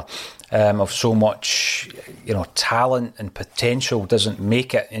player of so much, talent and potential doesn't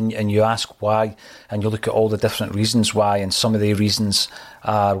make it, and you ask why, and you look at all the different reasons why, and some of the reasons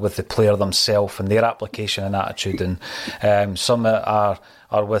are with the player themselves and their application and attitude, and some are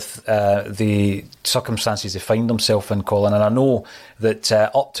with the circumstances they find themselves in, Colin. And I know that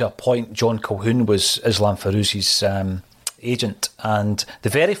up to a point, John Calhoun was Islam Feruz's agent, and the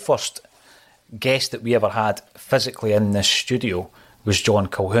very first guest that we ever had physically in this studio was John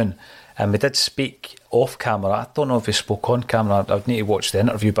Calhoun. And we did speak off camera. I don't know if we spoke on camera. I'd need to watch the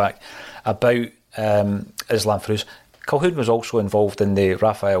interview back about Islam Feruz. Calhoun was also involved in the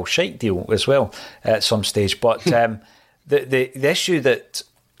Raphael Scheich deal as well at some stage. But the issue that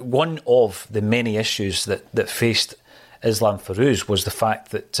one of the many issues that faced Islam Feruz was the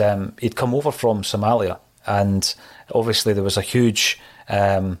fact that he'd come over from Somalia, and obviously there was a huge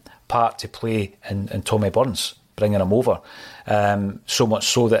part to play in Tommy Burns bringing him over. So much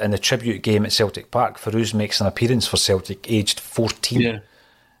so that in the tribute game at Celtic Park, Feruz makes an appearance for Celtic, aged 14. Yeah.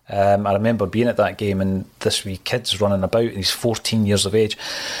 I remember being at that game, and this wee kid's running about, and he's 14 years of age.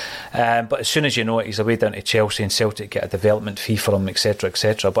 But as soon as you know it, he's away down to Chelsea, and Celtic get a development fee for him, etc.,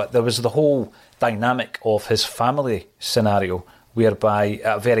 etc. But there was the whole dynamic of his family scenario, whereby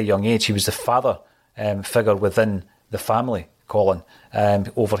at a very young age he was the father figure within the family, Colin,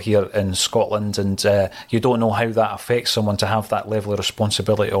 over here in Scotland, and you don't know how that affects someone to have that level of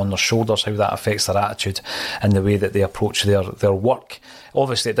responsibility on their shoulders, how that affects their attitude and the way that they approach their work.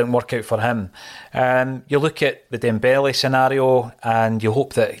 Obviously it didn't work out for him. You look at the Dembele scenario and you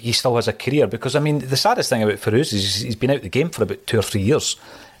hope that he still has a career, because I mean the saddest thing about Feruz is he's been out of the game for about 2 or 3 years.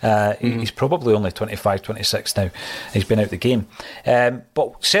 He's probably only 25, 26 now. He's been out of the game.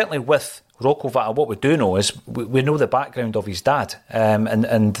 But certainly with Rocco Vata, what we do know is we know the background of his dad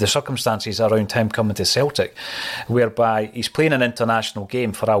and the circumstances around him coming to Celtic, whereby he's playing an international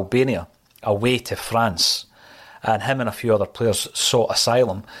game for Albania away to France, and him and a few other players sought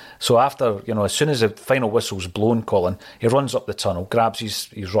asylum. So after, as soon as the final whistle's blown, Colin, he runs up the tunnel, grabs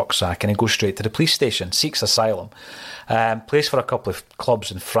his rucksack, and he goes straight to the police station, seeks asylum, plays for a couple of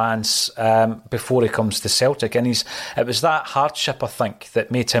clubs in France before he comes to Celtic. And it was that hardship, I think, that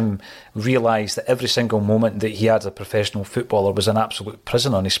made him realise that every single moment that he had as a professional footballer was an absolute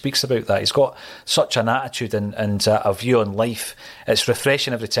prison, and he speaks about that. He's got such an attitude and a view on life. It's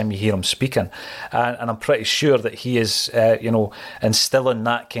refreshing every time you hear him speaking, and I'm pretty sure that he is instilling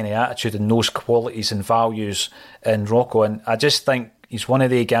that kind of attitude and those qualities and values in Rocco. And I just think he's one of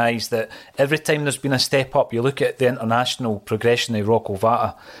the guys that every time there's been a step up, you look at the international progression of Rocco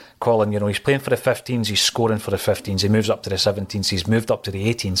Vata, Colin, he's playing for the 15s, he's scoring for the 15s, he moves up to the 17s, he's moved up to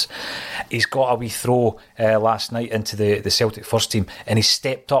the 18s. He's got a wee throw last night into the Celtic first team, and he's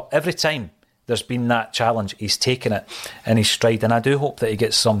stepped up every time there's been that challenge. He's taken it in his stride, and I do hope that he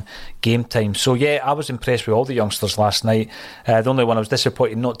gets some game time. So yeah, I was impressed with all the youngsters last night. The only one I was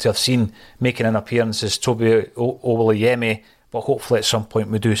disappointed not to have seen making an appearance is Toby Owoleyemi, but hopefully at some point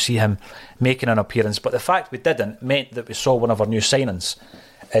we do see him making an appearance. But the fact we didn't meant that we saw one of our new signings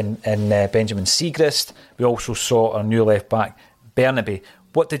in Benjamin Siegrist. We also saw our new left back Bernabe.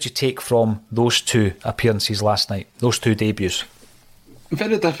 What did you take from those two appearances last night, those two debuts?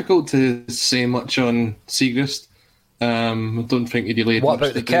 Very difficult to say much on Siegrist. I don't think he really had What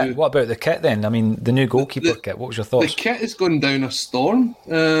about the kit? What about the kit then? I mean, the new goalkeeper kit. What was your thoughts? The kit has gone down a storm.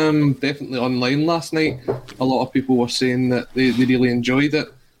 Definitely online last night. A lot of people were saying that they really enjoyed it.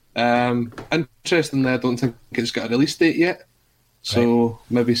 Interestingly, I don't think it's got a release date yet. So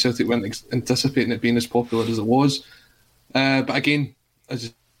maybe Celtic weren't anticipating it being as popular as it was. But again, as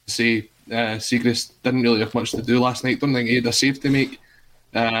you say, Siegrist didn't really have much to do last night. Don't think he had a save to make.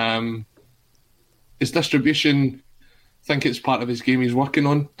 His distribution, I think it's part of his game he's working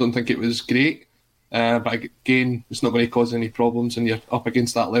on. Don't think it was great. But again, it's not going to cause any problems when you're up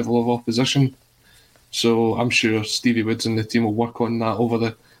against that level of opposition. So I'm sure Stevie Woods and the team will work on that over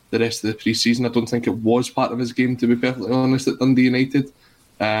the rest of the pre-season. I don't think it was part of his game, to be perfectly honest, at Dundee United.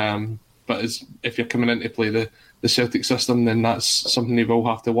 But if you're coming in to play the Celtic system, then that's something they will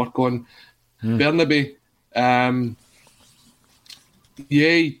have to work on. Bernabe,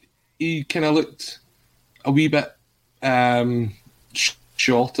 he kind of looked a wee bit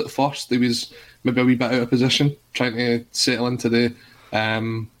short at first. He was maybe a wee bit out of position, trying to settle into the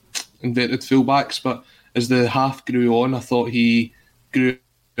inverted fullbacks. But as the half grew on, I thought he grew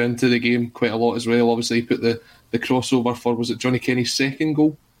into the game quite a lot as well. Obviously, he put the crossover for, was it Johnny Kenny's second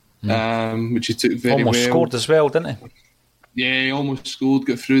goal, which he took very well. Almost scored as well, didn't he? Yeah, he almost scored,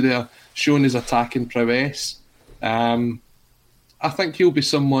 got through there, showing his attacking prowess. I think he'll be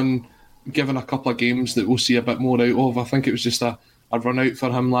someone, given a couple of games, that we'll see a bit more out of. I think it was just a run out for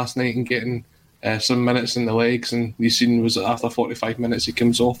him last night and getting some minutes in the legs, and you seen was after 45 minutes he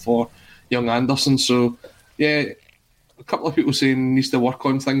comes off for young Anderson. So yeah, a couple of people saying he needs to work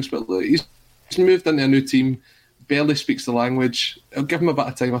on things, but look, he's moved into a new team, barely speaks the language. I'll give him a bit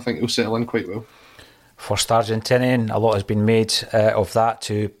of time. I think he'll settle in quite well. First Argentinian, a lot has been made of that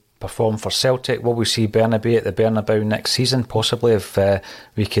to perform for Celtic. Will we see Bernabeu at the Bernabeu next season, possibly, if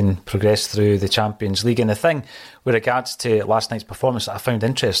we can progress through the Champions League? And the thing with regards to last night's performance that I found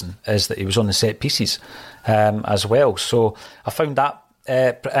interesting is that he was on the set pieces as well. So I found that,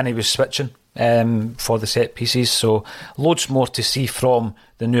 and he was switching for the set pieces. So loads more to see from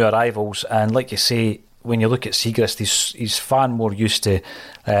the new arrivals. And like you say, when you look at Siegrist, he's far more used to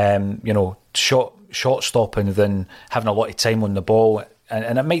shot stopping than having a lot of time on the ball.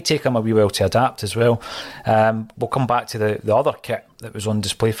 And it might take him a wee while to adapt as well. We'll come back to the other kit that was on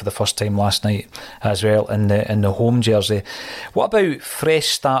display for the first time last night as well in the home jersey. What about fresh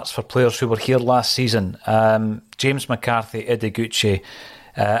starts for players who were here last season? James McCarthy, Ideguchi,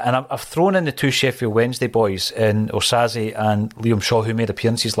 and I've thrown in the two Sheffield Wednesday boys in Osaze and Liam Shaw, who made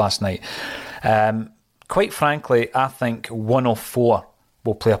appearances last night. Quite frankly, I think one of four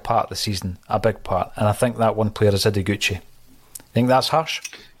will play a part this season, a big part, and I think that one player is Ideguchi. Think that's harsh?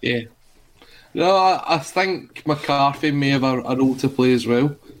 Yeah. No, I think McCarthy may have a role to play as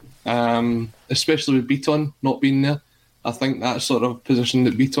well, especially with Beaton not being there. I think that sort of position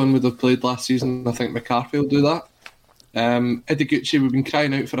that Beaton would have played last season, I think McCarthy will do that. Ideguchi, we've been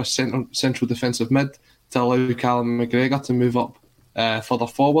crying out for a central defensive mid to allow Callum McGregor to move up further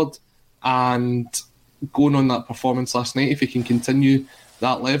forward. And going on that performance last night, if he can continue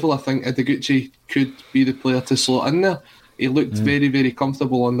that level, I think Ideguchi could be the player to slot in there. He looked very, very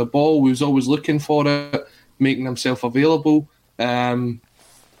comfortable on the ball. He was always looking for it, making himself available. And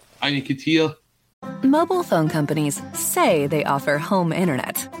you could hear... Mobile phone companies say they offer home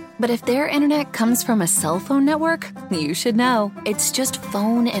internet. But if their internet comes from a cell phone network, you should know. It's just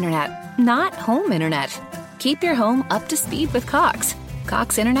phone internet, not home internet. Keep your home up to speed with Cox.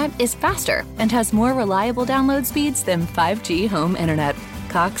 Cox internet is faster and has more reliable download speeds than 5G home internet.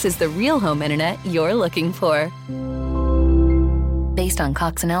 Cox is the real home internet you're looking for. Based on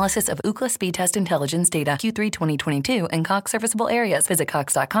Cox analysis of Ookla speed test intelligence data Q3 2022 and Cox serviceable areas, visit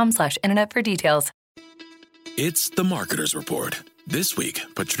cox.com/internet for details. It's the Marketer's Report. This week,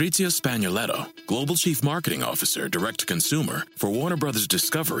 Patrizia Spagnoletto, Global Chief Marketing Officer, Direct-to-Consumer for Warner Brothers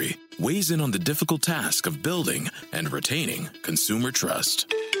Discovery, weighs in on the difficult task of building and retaining consumer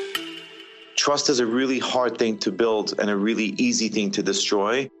trust. Trust is a really hard thing to build and a really easy thing to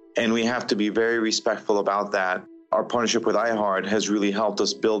destroy, and we have to be very respectful about that. Our partnership with iHeart has really helped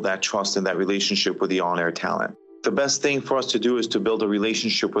us build that trust and that relationship with the on-air talent. The best thing for us to do is to build a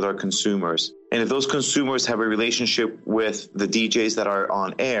relationship with our consumers. And if those consumers have a relationship with the DJs that are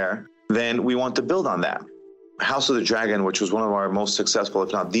on air, then we want to build on that. House of the Dragon, which was one of our most successful,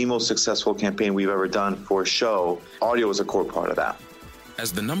 if not the most successful campaign we've ever done for a show, audio was a core part of that.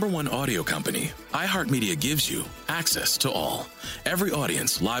 As the #1 audio company, iHeartMedia gives you access to all. Every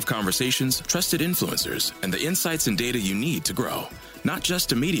audience, live conversations, trusted influencers, and the insights and data you need to grow. Not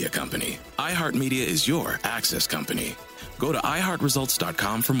just a media company, iHeartMedia is your access company. Go to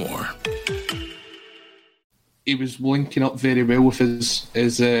iHeartResults.com for more. He was linking up very well with his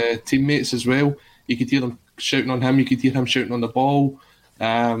teammates as well. You could hear them shouting on him, you could hear him shouting on the ball.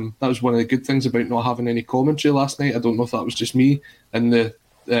 That was one of the good things about not having any commentary last night. I don't know if that was just me and the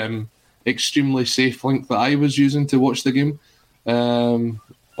extremely safe link that I was using to watch the game,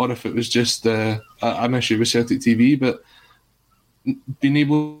 or if it was just an issue with Celtic TV. But being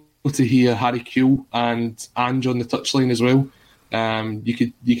able to hear Harry Kewell and Ange on the touchline as well,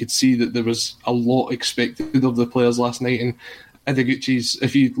 you could see that there was a lot expected of the players last night. And Ideguchi's,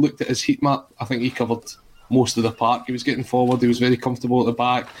 if you looked at his heat map, I think he covered most of the park. He was getting forward, he was very comfortable at the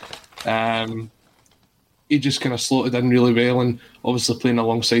back. He just kind of slotted in really well, and obviously playing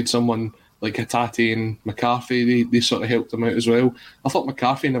alongside someone like Hatate and McCarthy, they sort of helped him out as well. I thought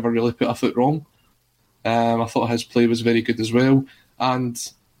McCarthy never really put a foot wrong. I thought his play was very good as well. And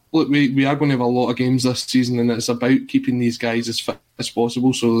look, we are going to have a lot of games this season, and it's about keeping these guys as fit as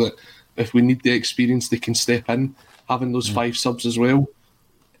possible so that if we need the experience, they can step in. Having those 5 subs as well,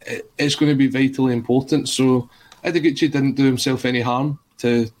 it's going to be vitally important. So Ideguchi didn't do himself any harm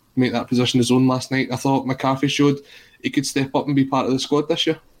to make that position his own last night. I thought McCarthy showed he could step up and be part of the squad this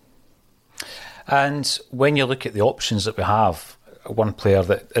year. And when you look at the options that we have, one player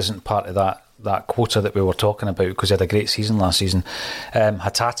that isn't part of that that quota that we were talking about, because he had a great season last season.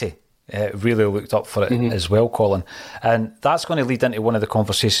 Hatate really looked up for it as well, Colin. And that's going to lead into one of the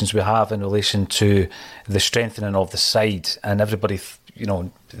conversations we have in relation to the strengthening of the side, and everybody,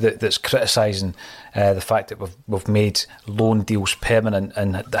 that's criticising the fact that we've made loan deals permanent,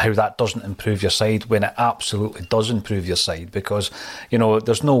 and how that doesn't improve your side, when it absolutely does improve your side, because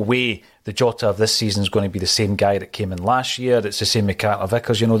there's no way the Jota of this season is going to be the same guy that came in last year. It's the same with Carter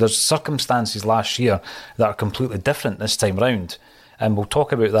Vickers. There's circumstances last year that are completely different this time round, and we'll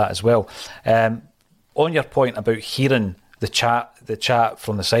talk about that as well. On your point about hearing the chat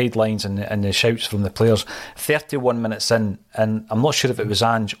from the sidelines and the shouts from the players, 31 minutes in, and I'm not sure if it was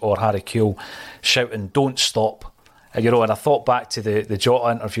Ange or Harry Kewell shouting, "Don't stop." And I thought back to the Jota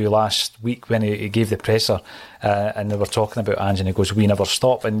interview last week when he gave the presser, and they were talking about Ange, and he goes, "We never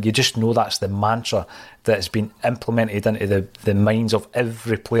stop." And you just know that's the mantra that has been implemented into the minds of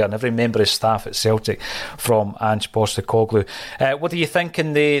every player and every member of staff at Celtic from Ange Postecoglou. What do you think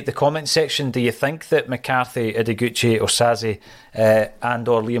in the comment section? Do you think that McCarthy, Ideguchi, Osaze and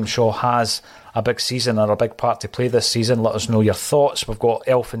or Liam Shaw has a big season or a big part to play this season? Let us know your thoughts. We've got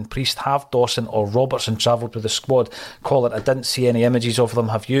Elf and Priest. Have Dawson or Robertson travelled with the squad? Colin, I didn't see any images of them.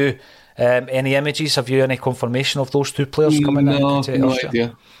 Have you any images? Have you any confirmation of those two players coming in? No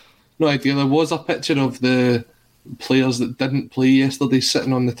idea. No idea. There was a picture of the players that didn't play yesterday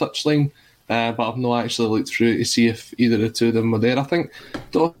sitting on the touchline, but I've not actually looked through to see if either of the two of them were there. I think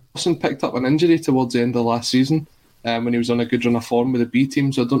Dawson picked up an injury towards the end of last season when he was on a good run of form with the B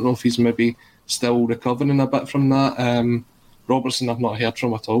team, so I don't know if he's maybe still recovering a bit from that. Robertson I've not heard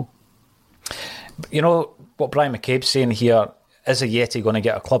from at all. What Brian McCabe's saying here, is a Yeti going to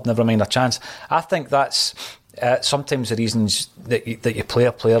get a club, never mind a chance? I think that's sometimes the reasons that you play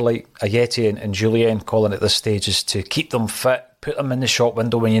a player like a Yeti and Jullien, Colin, at this stage, is to keep them fit, put them in the shop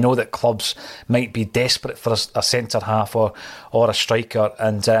window when you know that clubs might be desperate for a centre half or a striker,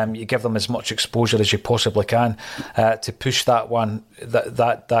 and you give them as much exposure as you possibly can to push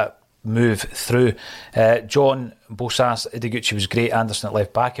that move through. John Bosas, Ideguchi was great. Anderson at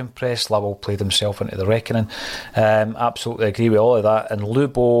left back impressed. Lawal played himself into the reckoning. Absolutely agree with all of that. And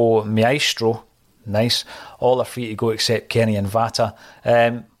Lubo Maestro, nice. All are free to go except Kenny and Vata.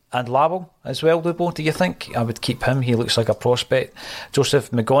 And Lawal as well, Lubo, do you think? I would keep him. He looks like a prospect. Joseph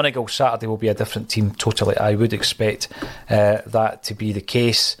McGonigal, Saturday will be a different team totally. I would expect that to be the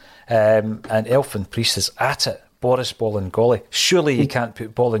case. And Elfin Priest is at it. Boris Bolingoli. Surely you can't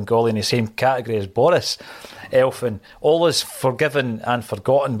put Bolingoli in the same category as Boris. Elfin, all is forgiven and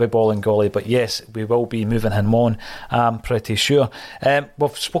forgotten by Bolingoli, but yes, we will be moving him on, I'm pretty sure.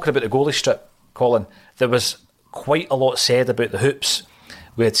 We've spoken about the goalie strip, Colin. There was quite a lot said about the hoops.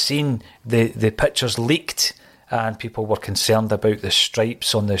 We had seen the pictures leaked, and people were concerned about the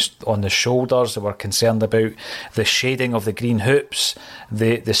stripes on the shoulders. They were concerned about the shading of the green hoops,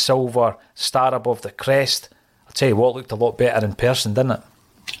 the silver star above the crest. I'll tell you what, looked a lot better in person, didn't it?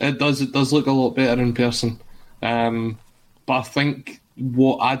 It does look a lot better in person. But I think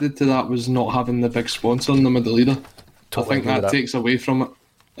what added to that was not having the big sponsor in the middle either. Totally, I think that takes away from it.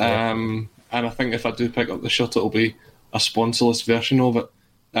 And I think if I do pick up the shirt, it'll be a sponsorless version of it.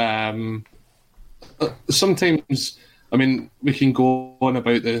 Sometimes, we can go on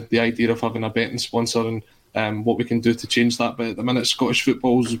about the idea of having a betting sponsor and what we can do to change that, but at the minute Scottish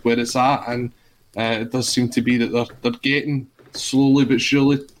football's where it's at, and it does seem to be that they're getting slowly but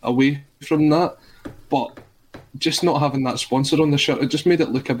surely away from that. But just not having that sponsor on the shirt, it just made it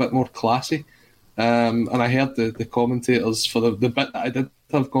look a bit more classy. And I heard the commentators for the bit that I did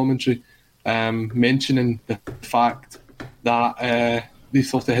have commentary mentioning the fact that they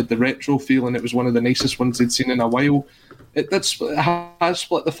thought it had the retro feel and it was one of the nicest ones they'd seen in a while. It has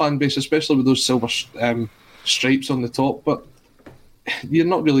split the fan base, especially with those silver stripes on the top, but you're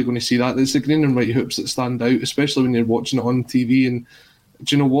not really going to see that. It's the green and white hoops that stand out, especially when you're watching it on TV. And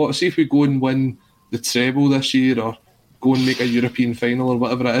do you know what? See if we go and win the treble this year or go and make a European final or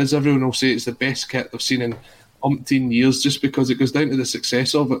whatever it is, everyone will say it's the best kit they've seen in umpteen years just because it goes down to the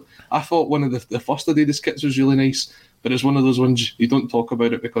success of it. I thought one of the first Adidas kits was really nice, but it's one of those ones you don't talk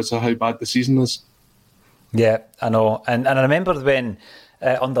about it because of how bad the season is. Yeah, I know. And I remember when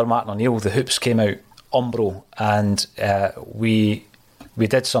under Martin O'Neill the hoops came out Umbro, and we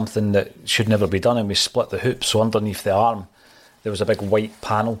did something that should never be done, and we split the hoops. So underneath the arm there was a big white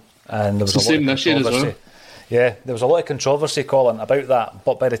panel, and there was it's a lot of controversy. Well. Yeah, there was a lot of controversy, Colin, about that.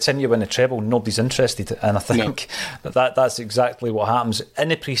 But by the time you win the treble, nobody's interested, and I think that's exactly what happens in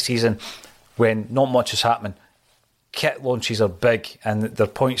the pre-season when not much is happening. kit launches are big and they're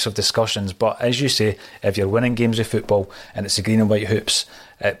points of discussions, but as you say, if you're winning games of football and it's the green and white hoops,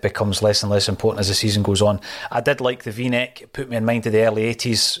 it becomes less and less important as the season goes on. I did like the V-neck. It put me in mind of the early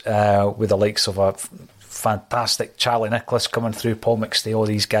 80s with the likes of a fantastic Charlie Nicholas coming through, Paul McStay, all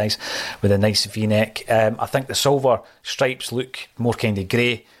these guys with a nice V-neck. I think the silver stripes look more kind of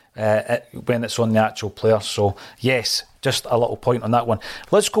grey when it's on the actual player. So yes, just a little point on that one.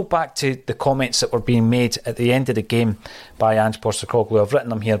 Let's go back to the comments that were being made at the end of the game by Ange Postecoglou. I've written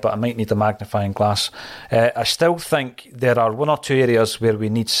them here, but I might need a magnifying glass. I still think there are one or two areas where we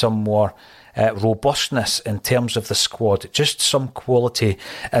need some more robustness in terms of the squad, just some quality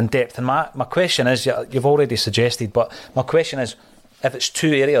and depth. And my question is, you've already suggested, but my question is, if it's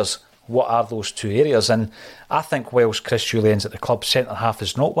two areas, what are those two areas? And I think whilst Chris Jullien's at the club, centre half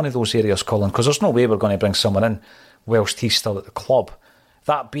is not one of those areas, Colin, because there's no way we're going to bring someone in whilst he's still at the club.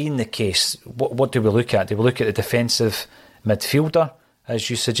 That being the case, what do we look at? Do we look at the defensive midfielder, as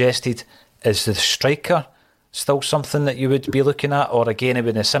you suggested? Is the striker still something that you would be looking at? Or again, it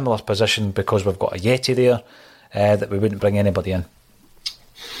would be in a similar position because we've got a Yeti there, that we wouldn't bring anybody in?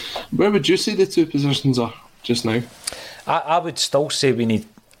 Where would you say the two positions are just now? I would still say we need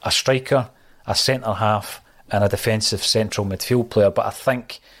a striker, a centre half and a defensive central midfield player, but I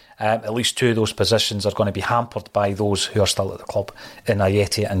think at least two of those positions are going to be hampered by those who are still at the club in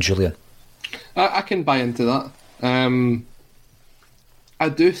Ayeti and Jullien. I can buy into that. I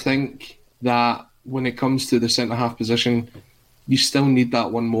do think that when it comes to the centre-half position, you still need that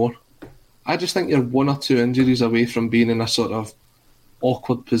one more. I just think you're one or two injuries away from being in a sort of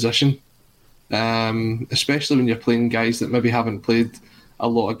awkward position, especially when you're playing guys that maybe haven't played a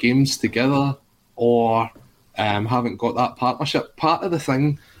lot of games together or haven't got that partnership. Part of the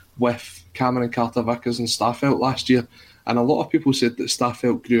thing with Cameron Carter-Vickers and Stafford last year, and a lot of people said that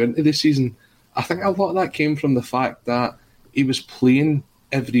Stafford grew into the season, I think a lot of that came from the fact that he was playing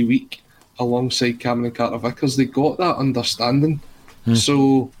every week alongside Cameron Carter-Vickers. They got that understanding.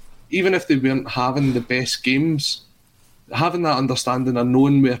 So even if they weren't having the best games, having that understanding and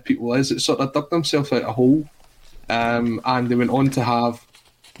knowing where people is, it sort of dug themselves out a hole. And they went on to have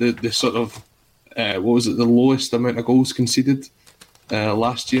the sort of, the lowest amount of goals conceded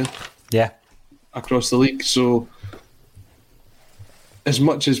last year across the league. So as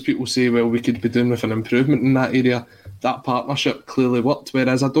much as people say, well, we could be doing with an improvement in that area, that partnership clearly worked.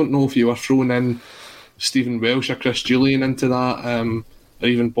 Whereas I don't know if you were throwing in Stephen Welsh or Chris Jullien into that, or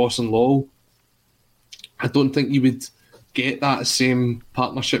even Boston Lawal, I don't think you would get that same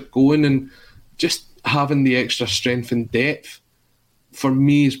partnership going. And just having the extra strength and depth, for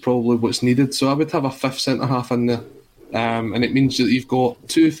me, is probably what's needed. So I would have a fifth centre-half in there. And it means that you've got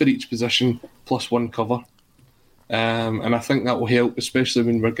two for each position plus one cover. And I think that will help, especially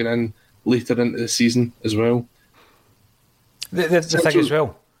when we're getting later into the season as well. The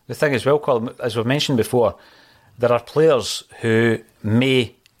thing as well, Colin, as we've mentioned before, there are players who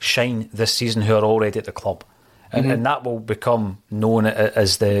may shine this season who are already at the club. And that will become known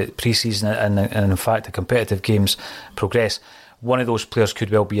as the pre-season and in fact the competitive games progress. One of those players could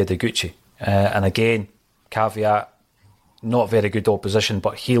well be Ideguchi. And again, caveat, not very good opposition,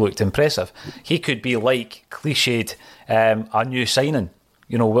 but he looked impressive. He could be like cliched, a new signing,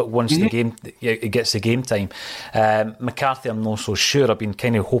 once the game, it gets the game time. McCarthy, I'm not so sure. I've been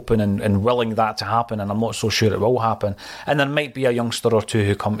kind of hoping and willing that to happen, and I'm not so sure it will happen. And there might be a youngster or two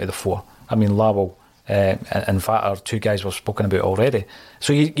who come to the fore. I mean, Lawal and Vata are two guys we've spoken about already.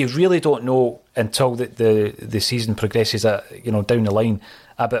 So you really don't know until the season progresses, down the line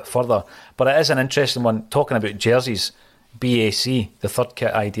a bit further. But it is an interesting one, talking about jerseys. BAC, the third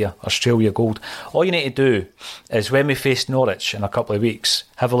kit idea, Australia Gold. All you need to do is, when we face Norwich in a couple of weeks,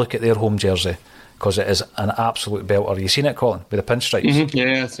 have a look at their home jersey, because it is an absolute belter. You seen it, Colin, with the pinstripes?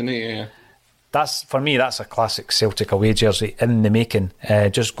 Yeah, I've seen it, yeah. That's, for me, that's a classic Celtic away jersey in the making.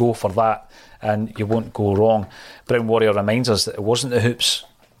 Just go for that and you won't go wrong. Brown Warrior reminds us that it wasn't the hoops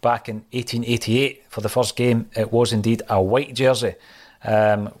back in 1888 for the first game. It was indeed a white jersey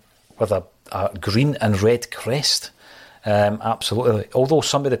with a green and red crest. Absolutely. Although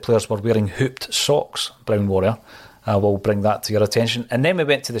some of the players were wearing hooped socks, Brown Warrior, we'll bring that to your attention. And then we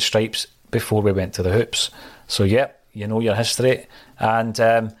went to the stripes before we went to the hoops. So, yep, you know your history. And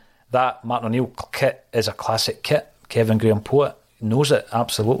that Martin O'Neill kit is a classic kit. Kevin Graham Poet knows it,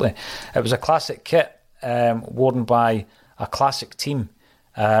 absolutely. It was a classic kit worn by a classic team.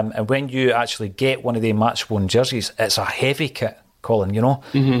 And when you actually get one of the match-worn jerseys, it's a heavy kit, Colin,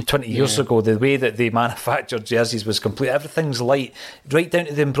 20 years ago, the way that they manufactured jerseys was complete. Everything's light, right down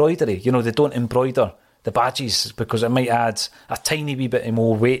to the embroidery. They don't embroider the badges, because it might add a tiny wee bit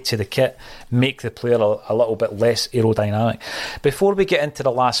more weight to the kit, make the player a little bit less aerodynamic. Before we get into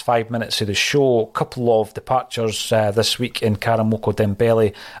the last 5 minutes of the show, a couple of departures this week in Karamoko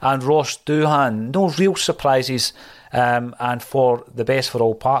Dembele and Ross Doohan. No real surprises, and for the best for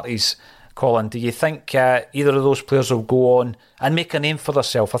all parties. Colin, do you think either of those players will go on and make a name for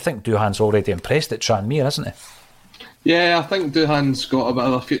themselves? I think Doohan's already impressed at Tranmere, isn't he? Yeah, I think Doohan's got a bit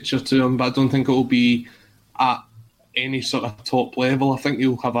of a future to him, but I don't think it will be at any sort of top level. I think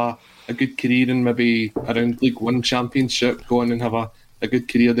he'll have a good career in maybe around League One Championship, go on and have a good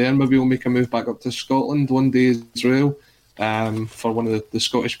career there. Maybe he'll make a move back up to Scotland one day as well, for one of the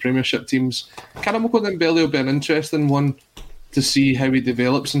Scottish Premiership teams. Karamoko Dembele will be an interesting one to see how he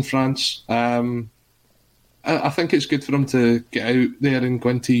develops in France. I think it's good for him to get out there and go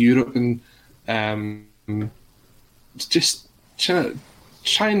into Europe and just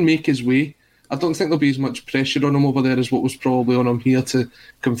try and make his way. I don't think there'll be as much pressure on him over there as what was probably on him here to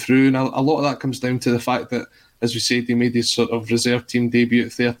come through. And a lot of that comes down to the fact that, as we said, he made his sort of reserve team debut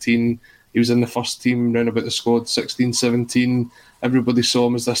at 13. He was in the first team round about the squad 16, 17. Everybody saw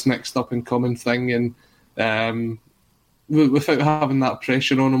him as this next up and coming thing. And without having that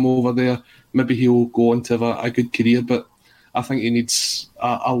pressure on him over there, maybe he'll go on to have a good career. But I think he needs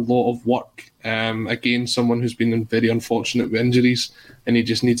a lot of work. Again, someone who's been very unfortunate with injuries, and he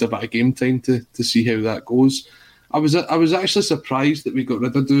just needs a bit of game time to see how that goes. I was actually surprised that we got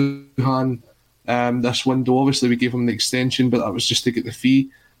rid of Doohan this window. Obviously, we gave him the extension, but that was just to get the fee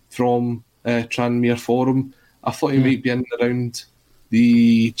from Tranmere for him. I thought he might be in and around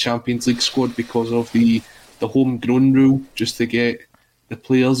the Champions League squad because of the homegrown rule, just to get the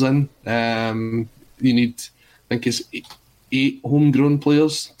players in. You need, I think it's 8 homegrown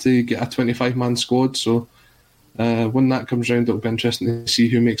players to get a 25-man squad. So when that comes round, it'll be interesting to see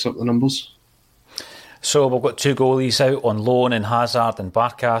who makes up the numbers. So we've got 2 goalies out on loan in Hazard and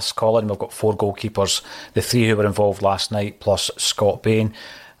Barkas. Colin, we've got 4 goalkeepers, the 3 who were involved last night, plus Scott Bain.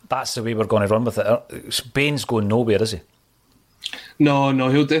 That's the way we're going to run with it. Bain's going nowhere, is he? No,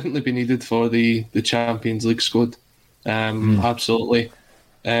 he'll definitely be needed for the Champions League squad. Absolutely.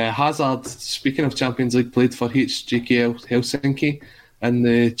 Hazard, speaking of Champions League, played for HJK Helsinki in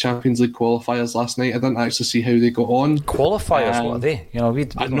the Champions League qualifiers last night. I didn't actually see how they got on. Qualifiers, what are they?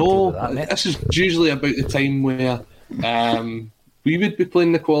 I know, this is usually about the time where we would be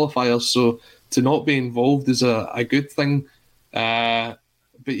playing the qualifiers, so to not be involved is a good thing.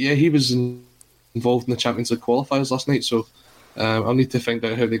 But yeah, he was involved in the Champions League qualifiers last night, so I'll need to find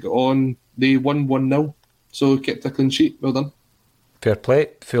out how they got on. They won 1-0, so kept a clean sheet. Well done. Fair play.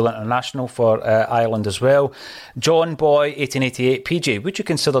 Full international for Ireland as well. John Boy 1888 PJ, would you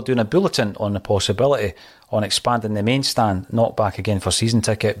consider doing a bulletin on the possibility on expanding the main stand, not back again for season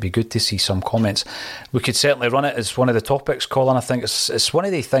ticket? Be good to see some comments. We could certainly run it as one of the topics, Colin. I think it's one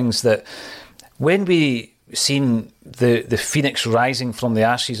of the things that when we seen the phoenix rising from the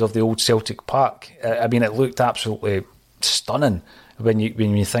ashes of the old Celtic Park, I mean, it looked absolutely stunning when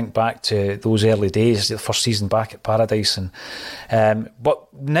you think back to those early days, the first season back at Paradise.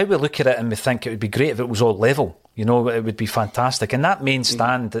 But now we look at it and we think it would be great if it was all level. You know, it would be fantastic. And that main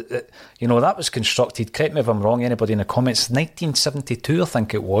stand, that was constructed, correct me if I'm wrong, anybody in the comments, 1972 I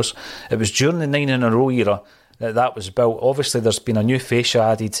think it was. It was during the 9 in a row era that was built. Obviously there's been a new fascia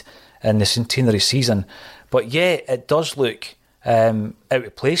added in the centenary season. But yeah, it does look out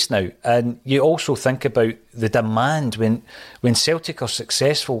of place now. And you also think about the demand when Celtic are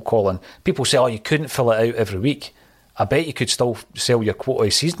successful, Colin. People say, you couldn't fill it out every week. I bet you could still sell your quota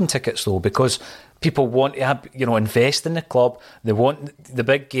of season tickets though, because people want to have, invest in the club. They want the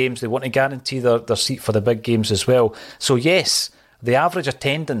big games. They want to guarantee their seat for the big games as well. So yes, the average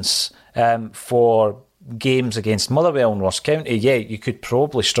attendance for games against Motherwell and Ross County, you could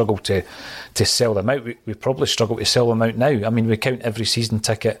probably struggle to sell them out. We probably struggle to sell them out now. I mean, we count every season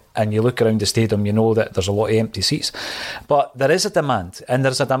ticket and you look around the stadium, you know that there's a lot of empty seats. But there is a demand, and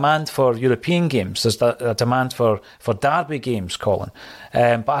there's a demand for European games. There's a demand for derby games, Colin.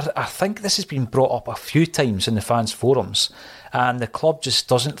 But I think this has been brought up a few times in the fans' forums, and the club just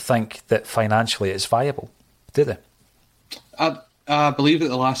doesn't think that financially it's viable, do they? I believe at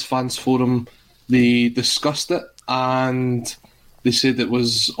the last fans' forum they discussed it, and they said it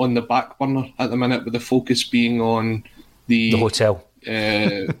was on the back burner at the minute, with the focus being on the hotel,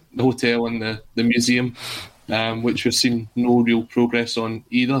 the hotel and the museum, which we've seen no real progress on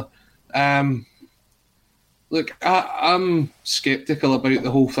either. Look, I'm sceptical about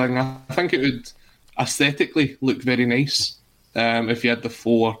the whole thing. I think it would aesthetically look very nice if you had the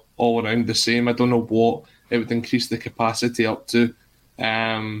 4 all around the same. I don't know what it would increase the capacity up to.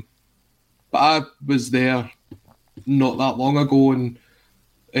 But I was there not that long ago, and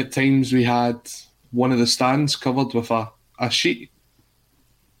at times we had one of the stands covered with a sheet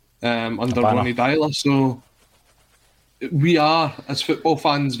under Ronnie Dyler. So we are, as football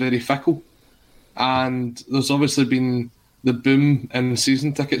fans, very fickle. And there's obviously been the boom in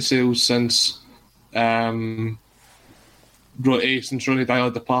season ticket sales since Ronnie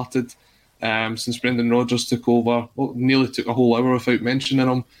Dyler departed, since Brendan Rodgers took over. Well, nearly took a whole hour without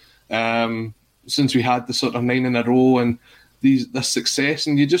mentioning him. Since we had the sort of 9 in a row and this success,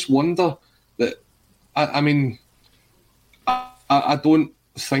 and you just wonder that. I mean, I don't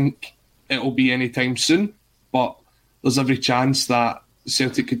think it'll be anytime soon, but there's every chance that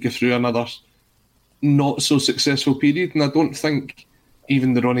Celtic could go through another not so successful period, and I don't think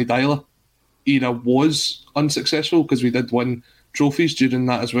even the Ronnie Dyler era was unsuccessful, because we did win trophies during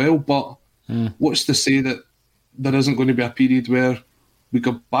that as well. But what's to say that there isn't going to be a period where we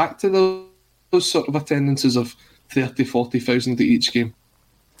go back to those sort of attendances of 30, 40,000 at each game?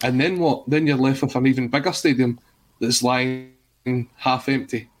 And then what? Then you're left with an even bigger stadium that's lying half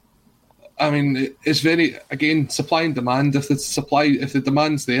empty. I mean, it's very, again, supply and demand. If the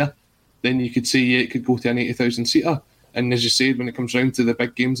demand's there, then you could say, yeah, it could go to an 80,000 seater. And as you said, when it comes round to the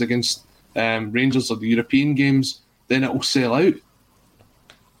big games against Rangers or the European games, then it will sell out.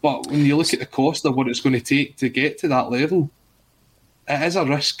 But when you look at the cost of what it's going to take to get to that level, it is a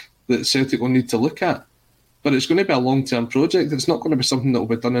risk that Celtic will need to look at. But it's going to be a long-term project. It's not going to be something that will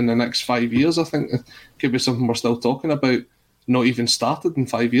be done in the next 5 years. I think it could be something we're still talking about, not even started in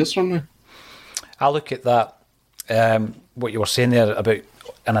 5 years from now. I look at that, what you were saying there about,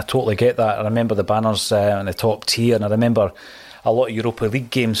 and I totally get that. I remember the banners in the top tier, and I remember a lot of Europa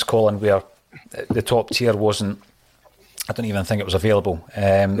League games, Colin, where the top tier wasn't, I don't even think it was available.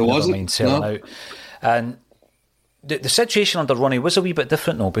 It wasn't. Selling out. And the situation under Ronnie was a wee bit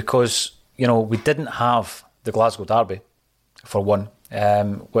different, though, because, you know, we didn't have the Glasgow Derby, for one,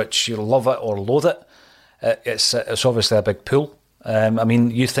 which you love it or loathe it. It's obviously a big pull. I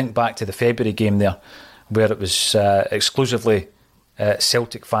mean, you think back to the February game there, where it was exclusively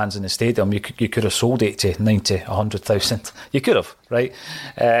Celtic fans in the stadium. You could have sold 80, 90, 100,000. You could have, right?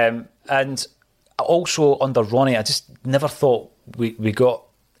 And also under Ronnie, I just never thought we got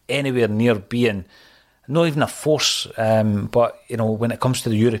anywhere near being, not even a force, but, you know, when it comes to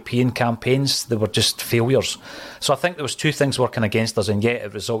the European campaigns, they were just failures. So I think there was two things working against us, and yet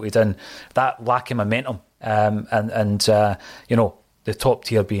it resulted in that lack of momentum, and you know, the top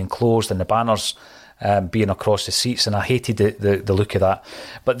tier being closed and the banners being across the seats, and I hated the look of that.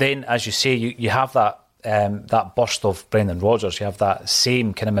 But then, as you say, you have that burst of Brendan Rodgers. You have that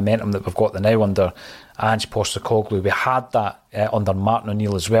same kind of momentum that we've got now under Ange Postecoglou. We had that under Martin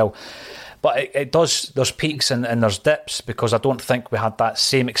O'Neill as well. But it does, there's peaks and there's dips, because I don't think we had that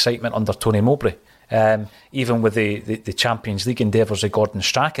same excitement under Tony Mowbray. Even with the Champions League endeavours of Gordon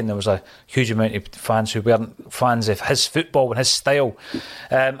Strachan, there was a huge amount of fans who weren't fans of his football and his style.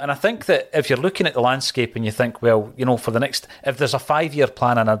 And I think that if you're looking at the landscape and you think, well, you know, for the next, if there's a 5-year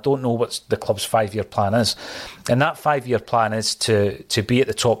plan, and I don't know what the club's 5-year plan is, and that 5-year plan is to be at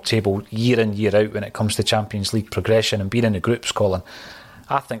the top table year in, year out when it comes to Champions League progression and being in the groups, Colin,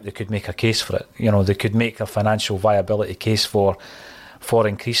 I think they could make a case for it. You know, they could make a financial viability case for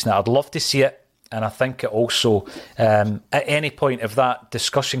increasing it. I'd love to see it. And I think it also, at any point, if that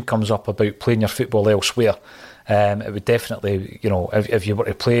discussion comes up about playing your football elsewhere, it would definitely, you know, if you were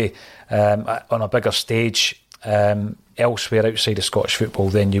to play on a bigger stage elsewhere outside of Scottish football,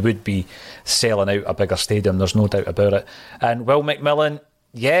 then you would be selling out a bigger stadium. There's no doubt about it. And Will McMillan,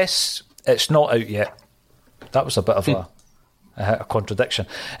 yes, it's not out yet. That was a bit of a contradiction.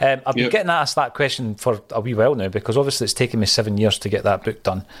 I've been getting asked that question for a wee while now, because obviously it's taken me 7 years to get that book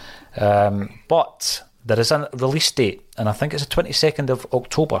done. But there is a release date, and I think it's the 22nd of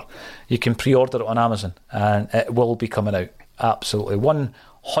October. You can pre-order it on Amazon, and it will be coming out. Absolutely.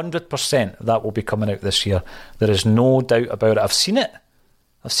 100% that will be coming out this year. There is no doubt about it. I've seen it.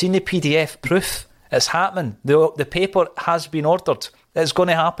 I've seen the PDF proof. It's happening. The paper has been ordered. It's going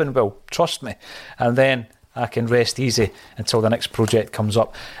to happen, Will. Trust me. And then I can rest easy until the next project comes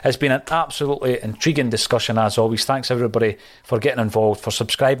up. It's been an absolutely intriguing discussion, as always. Thanks everybody for getting involved, for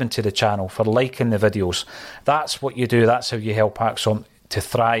subscribing to the channel, for liking the videos. That's what you do. That's how you help Axom to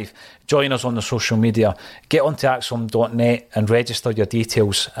thrive. Join us on the social media. Get onto axom.net and register your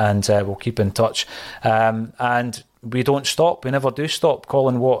details, and we'll keep in touch. And we don't stop. We never do stop.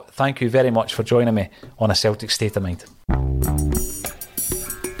 Colin Watt, thank you very much for joining me on A Celtic State of Mind.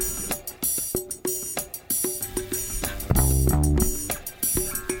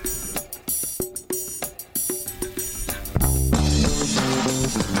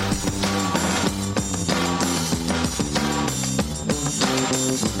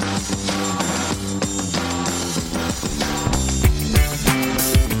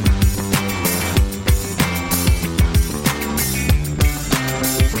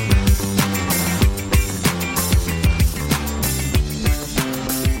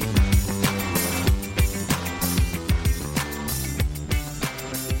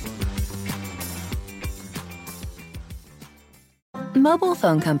 Mobile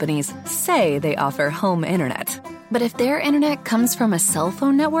phone companies say they offer home internet. But if their internet comes from a cell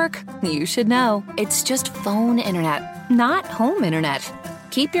phone network, you should know. It's just phone internet, not home internet.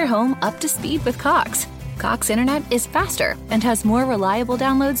 Keep your home up to speed with Cox. Cox internet is faster and has more reliable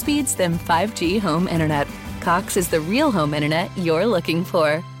download speeds than 5G home internet. Cox is the real home internet you're looking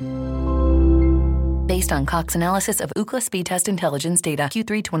for. Based on Cox analysis of Ookla speed test intelligence data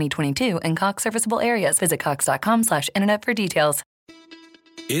Q3 2022 and Cox serviceable areas. Visit cox.com/internet for details.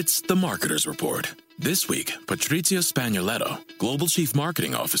 It's the Marketer's Report. This week, Patrizio Spagnoletto, Global Chief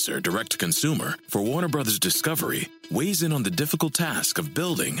Marketing Officer, Direct to Consumer for Warner Brothers Discovery, weighs in on the difficult task of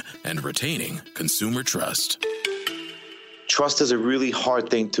building and retaining consumer trust. Trust is a really hard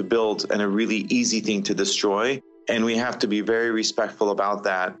thing to build and a really easy thing to destroy, and we have to be very respectful about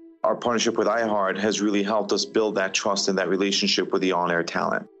that. Our partnership with iHeart has really helped us build that trust and that relationship with the on-air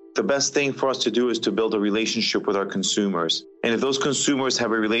talent. The best thing for us to do is to build a relationship with our consumers. And if those consumers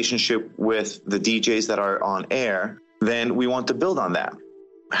have a relationship with the DJs that are on air, then we want to build on that.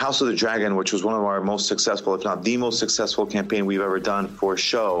 House of the Dragon, which was one of our most successful, if not the most successful campaign we've ever done for a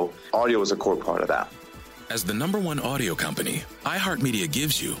show, audio was a core part of that. As the #1 audio company, iHeartMedia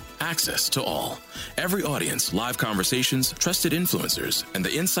gives you access to all. Every audience, live conversations, trusted influencers, and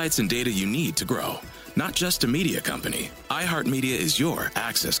the insights and data you need to grow. Not just a media company, iHeartMedia is your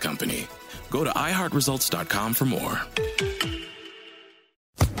access company. Go to iHeartResults.com for more.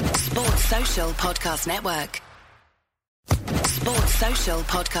 Sports Social Podcast Network. Sports Social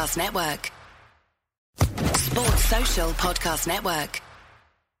Podcast Network. Sports Social Podcast Network.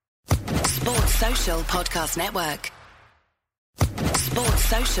 Sports Social Podcast Network. Sports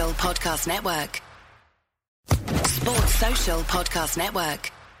Social Podcast Network. Sports Social Podcast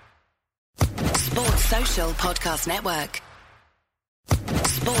Network. Sports Social Podcast Network.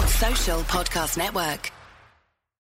 Sports Social Podcast Network.